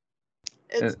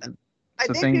 It's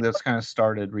It's a thing that's kind of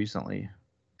started recently.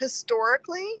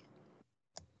 Historically,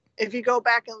 if you go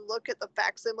back and look at the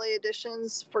facsimile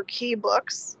editions for key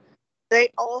books,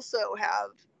 they also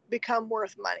have become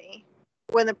worth money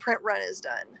when the print run is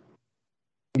done.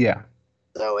 Yeah.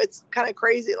 So it's kind of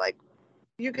crazy. Like,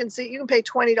 you can pay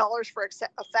 $20 for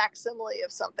a facsimile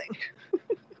of something.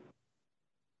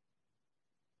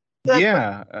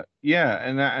 Yeah,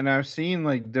 and I've seen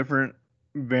like different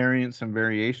variants and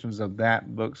variations of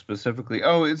that book specifically.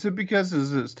 Oh, is it because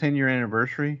it's its 10-year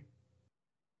anniversary?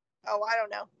 Oh, I don't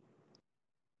know.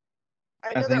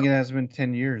 I think it has been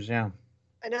 10 years. Yeah.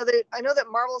 I know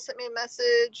that Marvel sent me a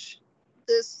message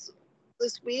this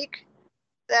week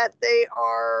that they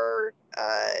are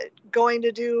going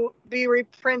to be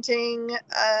reprinting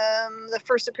the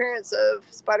first appearance of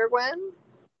Spider-Gwen.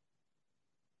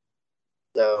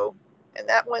 So, and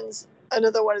that one's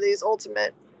another one of these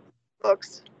Ultimate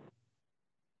books.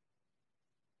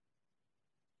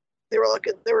 They were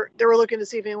looking to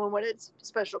see if anyone wanted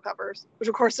special covers, which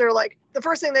of course they're like, the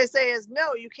first thing they say is,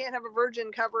 no, you can't have a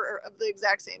virgin cover of the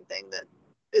exact same thing that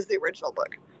is the original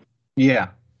book. Yeah.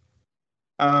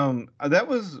 That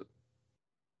was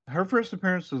her first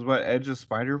appearance was what, Edge of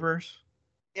Spider-Verse?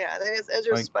 Yeah, I think it's Edge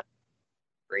of Spider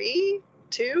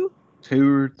 2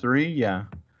 or 3, yeah.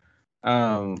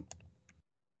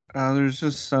 There's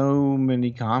just so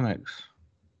many comics.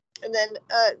 And then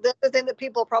the other thing that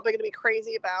people are probably going to be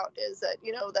crazy about is that,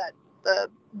 that the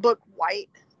book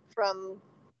White from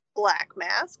Black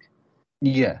Mask.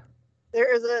 Yeah.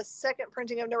 There is a second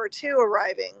printing of #2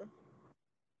 arriving.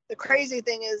 The crazy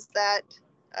thing is that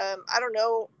I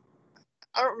don't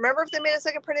remember if they made a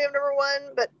second printing of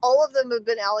 #1, but all of them have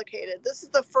been allocated. This is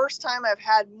the first time I've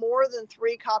had more than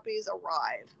 3 copies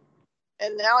arrive.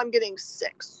 And now I'm getting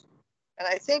 6. And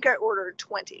I think I ordered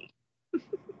 20.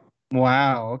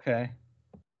 Wow, okay.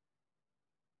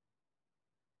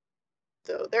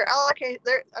 So they're allocated.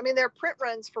 Their print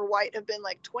runs for White have been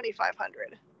like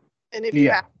 2,500, and if you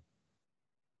have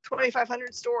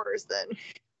 2,500 stores, then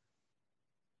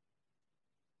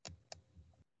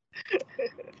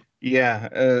yeah.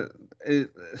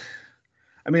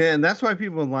 And that's why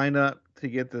people line up to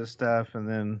get this stuff, and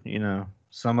then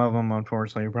some of them,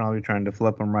 unfortunately, are probably trying to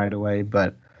flip them right away.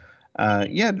 But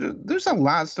yeah, there's a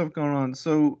lot of stuff going on.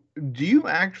 So, do you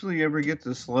actually ever get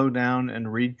to slow down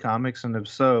and read comics? And if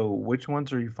so, which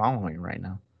ones are you following right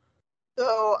now?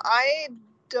 So, I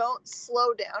don't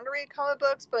slow down to read comic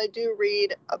books, but I do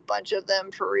read a bunch of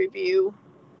them for review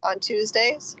on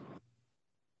Tuesdays.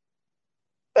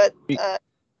 But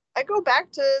I go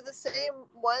back to the same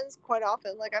ones quite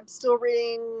often. Like, I'm still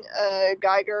reading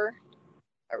Geiger.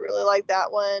 I really like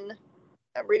that one.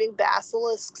 I'm reading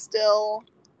Basilisk still.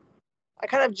 I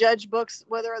kind of judge books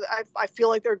whether I feel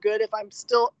like they're good if I'm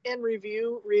still in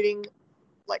review reading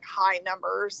like high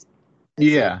numbers.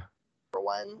 Yeah. For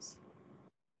ones.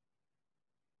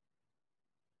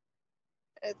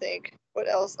 I think what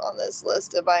else on this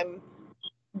list have I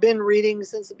been reading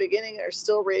since the beginning or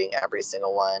still reading every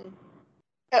single one?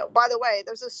 Oh, by the way,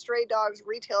 there's a Stray Dogs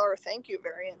retailer thank you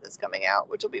variant that's coming out,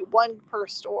 which will be 1 per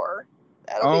store.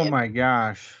 Oh my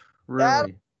gosh.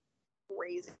 Really?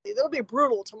 Crazy. That'll be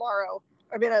brutal tomorrow.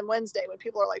 On Wednesday when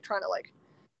people are like trying to like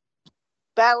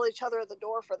battle each other at the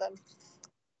door for them.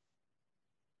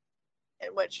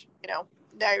 In which, now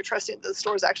you're trusting that the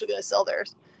store is actually going to sell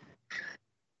theirs.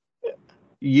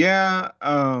 Yeah,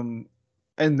 and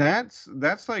that's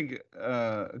like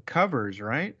covers,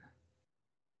 right?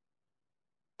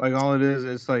 Like all it is,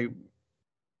 it's like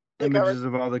images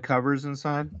of all the covers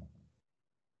inside.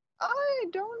 I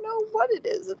don't know what it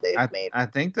is that they've made. I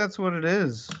think that's what it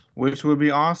is, which would be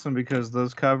awesome because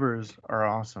those covers are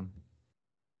awesome.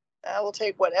 I will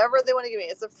take whatever they want to give me.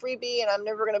 It's a freebie, and I'm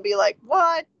never going to be like,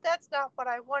 what? That's not what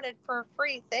I wanted for a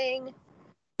free thing.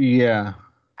 Yeah.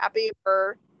 Happy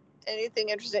for anything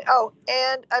interesting. Oh,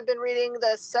 and I've been reading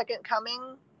the Second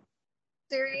Coming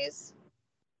series,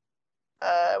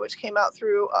 which came out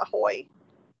through Ahoy.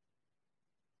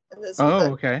 And this is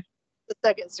Oh, okay. the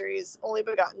second series, Only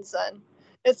Begotten Son.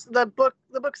 It's the book.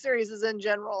 The book series is in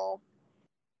general.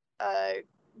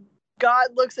 God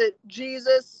looks at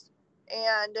Jesus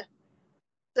and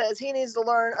says he needs to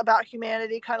learn about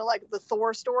humanity, kind of like the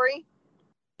Thor story.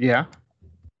 Yeah.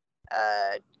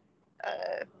 Uh,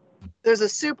 there's a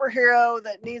superhero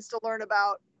that needs to learn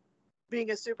about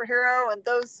being a superhero, and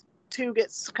those two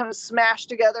get kind of smashed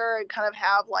together and kind of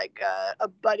have like a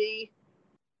buddy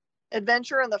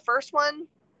adventure in the first one,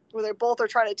 where they both are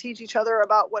trying to teach each other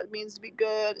about what it means to be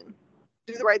good and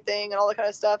do the right thing and all that kind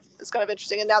of stuff. It's kind of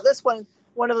interesting. And now this one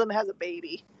of them has a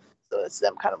baby, so it's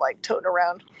them kind of like toting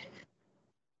around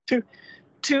to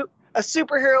a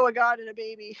superhero, a god, and a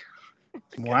baby.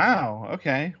 Wow.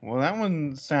 Okay. Well, that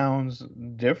one sounds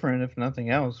different, if nothing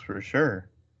else, for sure.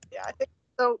 Yeah, I think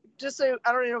so. Just so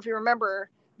I don't even know if you remember,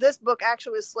 this book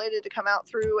actually was slated to come out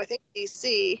through I think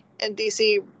DC, and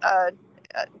DC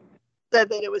said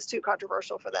that it was too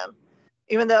controversial for them.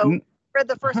 Even though I read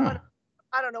the first one,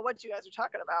 I don't know what you guys are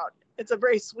talking about. It's a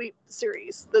very sweet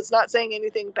series that's not saying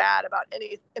anything bad about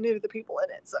any of the people in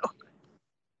it. So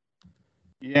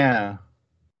Yeah.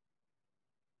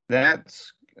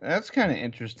 That's kind of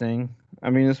interesting. I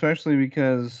mean, especially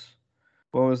because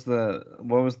what was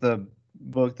the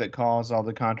book that caused all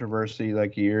the controversy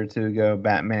like a year or two ago,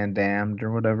 Batman Damned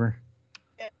or whatever?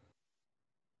 yeah.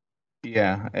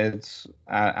 Yeah, it's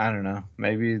I don't know.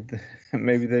 Maybe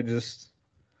maybe they just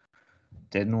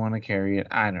didn't want to carry it.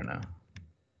 I don't know.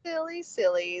 Silly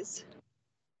sillies.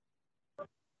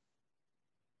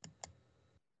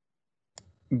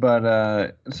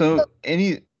 But so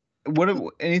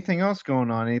anything else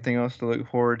going on? Anything else to look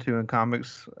forward to in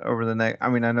comics over the next? I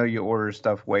mean, I know you order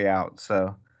stuff way out,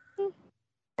 so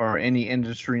or any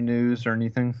industry news or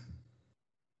anything.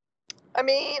 I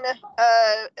mean,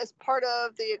 as part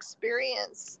of the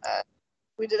experience,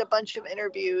 we did a bunch of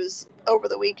interviews over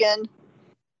the weekend,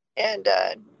 and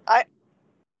I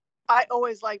I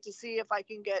always like to see if I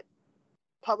can get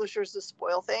publishers to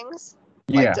spoil things,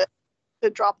 like Yeah. to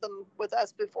drop them with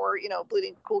us before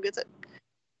Bleeding Cool gets it.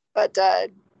 But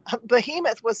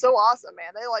Behemoth was so awesome,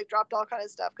 man. They like dropped all kind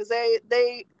of stuff because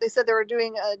they said they were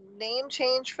doing a name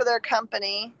change for their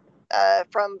company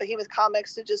from Behemoth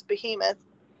Comics to just Behemoth.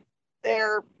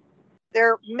 They're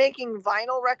making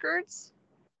vinyl records.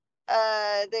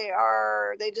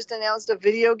 They just announced a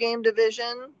video game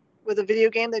division with a video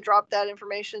game. They dropped that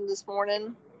information this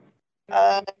morning,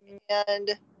 uh,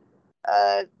 and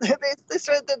they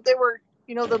said that they were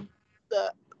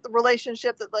the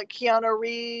relationship that like Keanu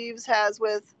Reeves has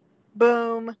with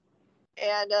Boom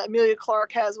and Amelia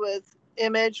Clark has with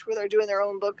Image, where they're doing their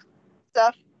own book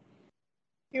stuff.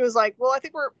 He was like, "Well, I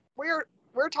think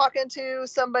we're talking to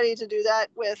somebody to do that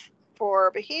with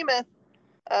for Behemoth.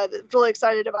 That's really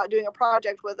excited about doing a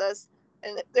project with us."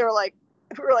 And they were like,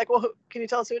 "We were like, well, can you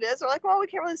tell us who it is?" They're like, "Well, we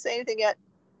can't really say anything yet."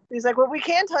 He's like, "Well, we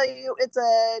can tell you it's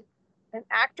an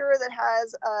actor that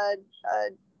has a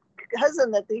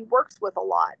cousin that he works with a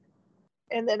lot."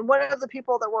 And then one of the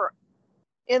people that were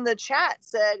in the chat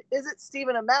said, "Is it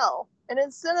Stephen Amell?" And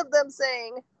instead of them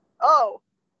saying, "Oh,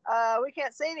 we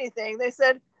can't say anything," they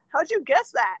said, "How'd you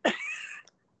guess that?"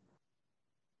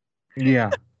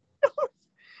 Yeah.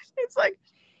 It's like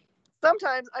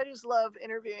sometimes I just love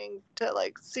interviewing to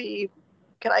like see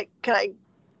can I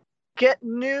get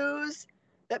news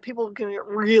that people can get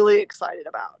really excited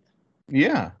about.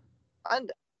 Yeah.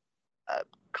 And a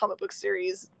comic book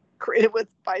series created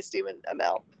by Stephen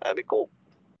Amell. That'd be cool.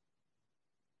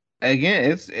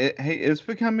 Again, hey, it's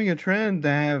becoming a trend to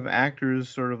have actors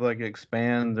sort of like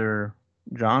expand their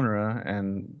genre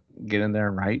and get in there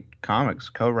and write comics,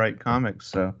 co-write comics.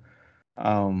 So,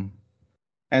 um,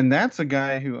 and that's a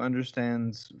guy who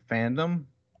understands fandom.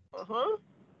 Uh-huh.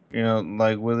 You know,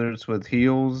 like whether it's with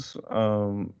heels,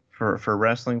 for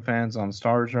wrestling fans on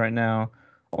Stars right now,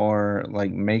 or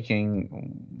like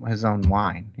making his own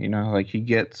line. You know, like he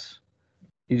just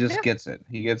Yeah. gets it.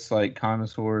 He gets like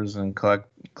connoisseurs and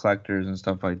collectors and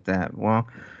stuff like that. Well,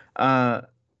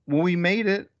 we made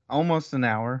it almost an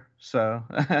hour, so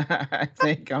I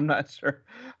think I'm not sure.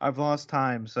 I've lost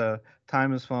time, so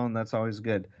time has flown. That's always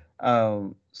good.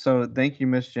 So thank you,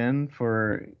 Miss Jen,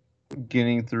 for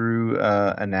getting through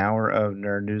an hour of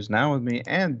Nerd News Now with me,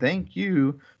 and thank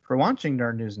you for watching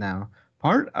Nerd News Now,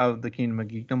 part of the Kingdom of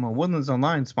Geekdom on Woodlands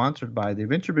Online, sponsored by the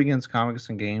Adventure Begins Comics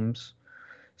and Games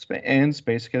and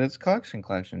Space Cadets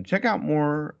Collection. Check out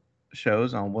more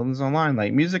shows on Woodlands Online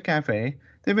like Music Cafe,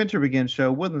 The Adventure Begins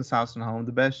show, Woodlands House and Home,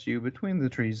 the best view between the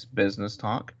trees, business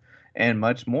talk, and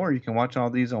much more. You can watch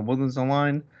all these on Woodlands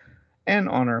Online and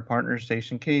on our partner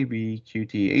station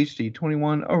KBQT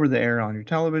HD21 over the air on your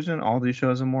television. All these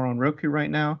shows and more on Roku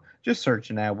right now. Just search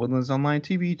and add Woodlands Online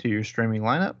TV to your streaming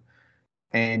lineup.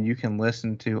 And you can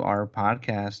listen to our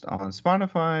podcast on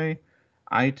Spotify,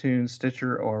 iTunes,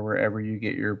 Stitcher, or wherever you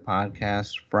get your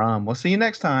podcasts from. We'll see you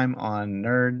next time on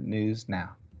Nerd News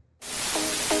Now.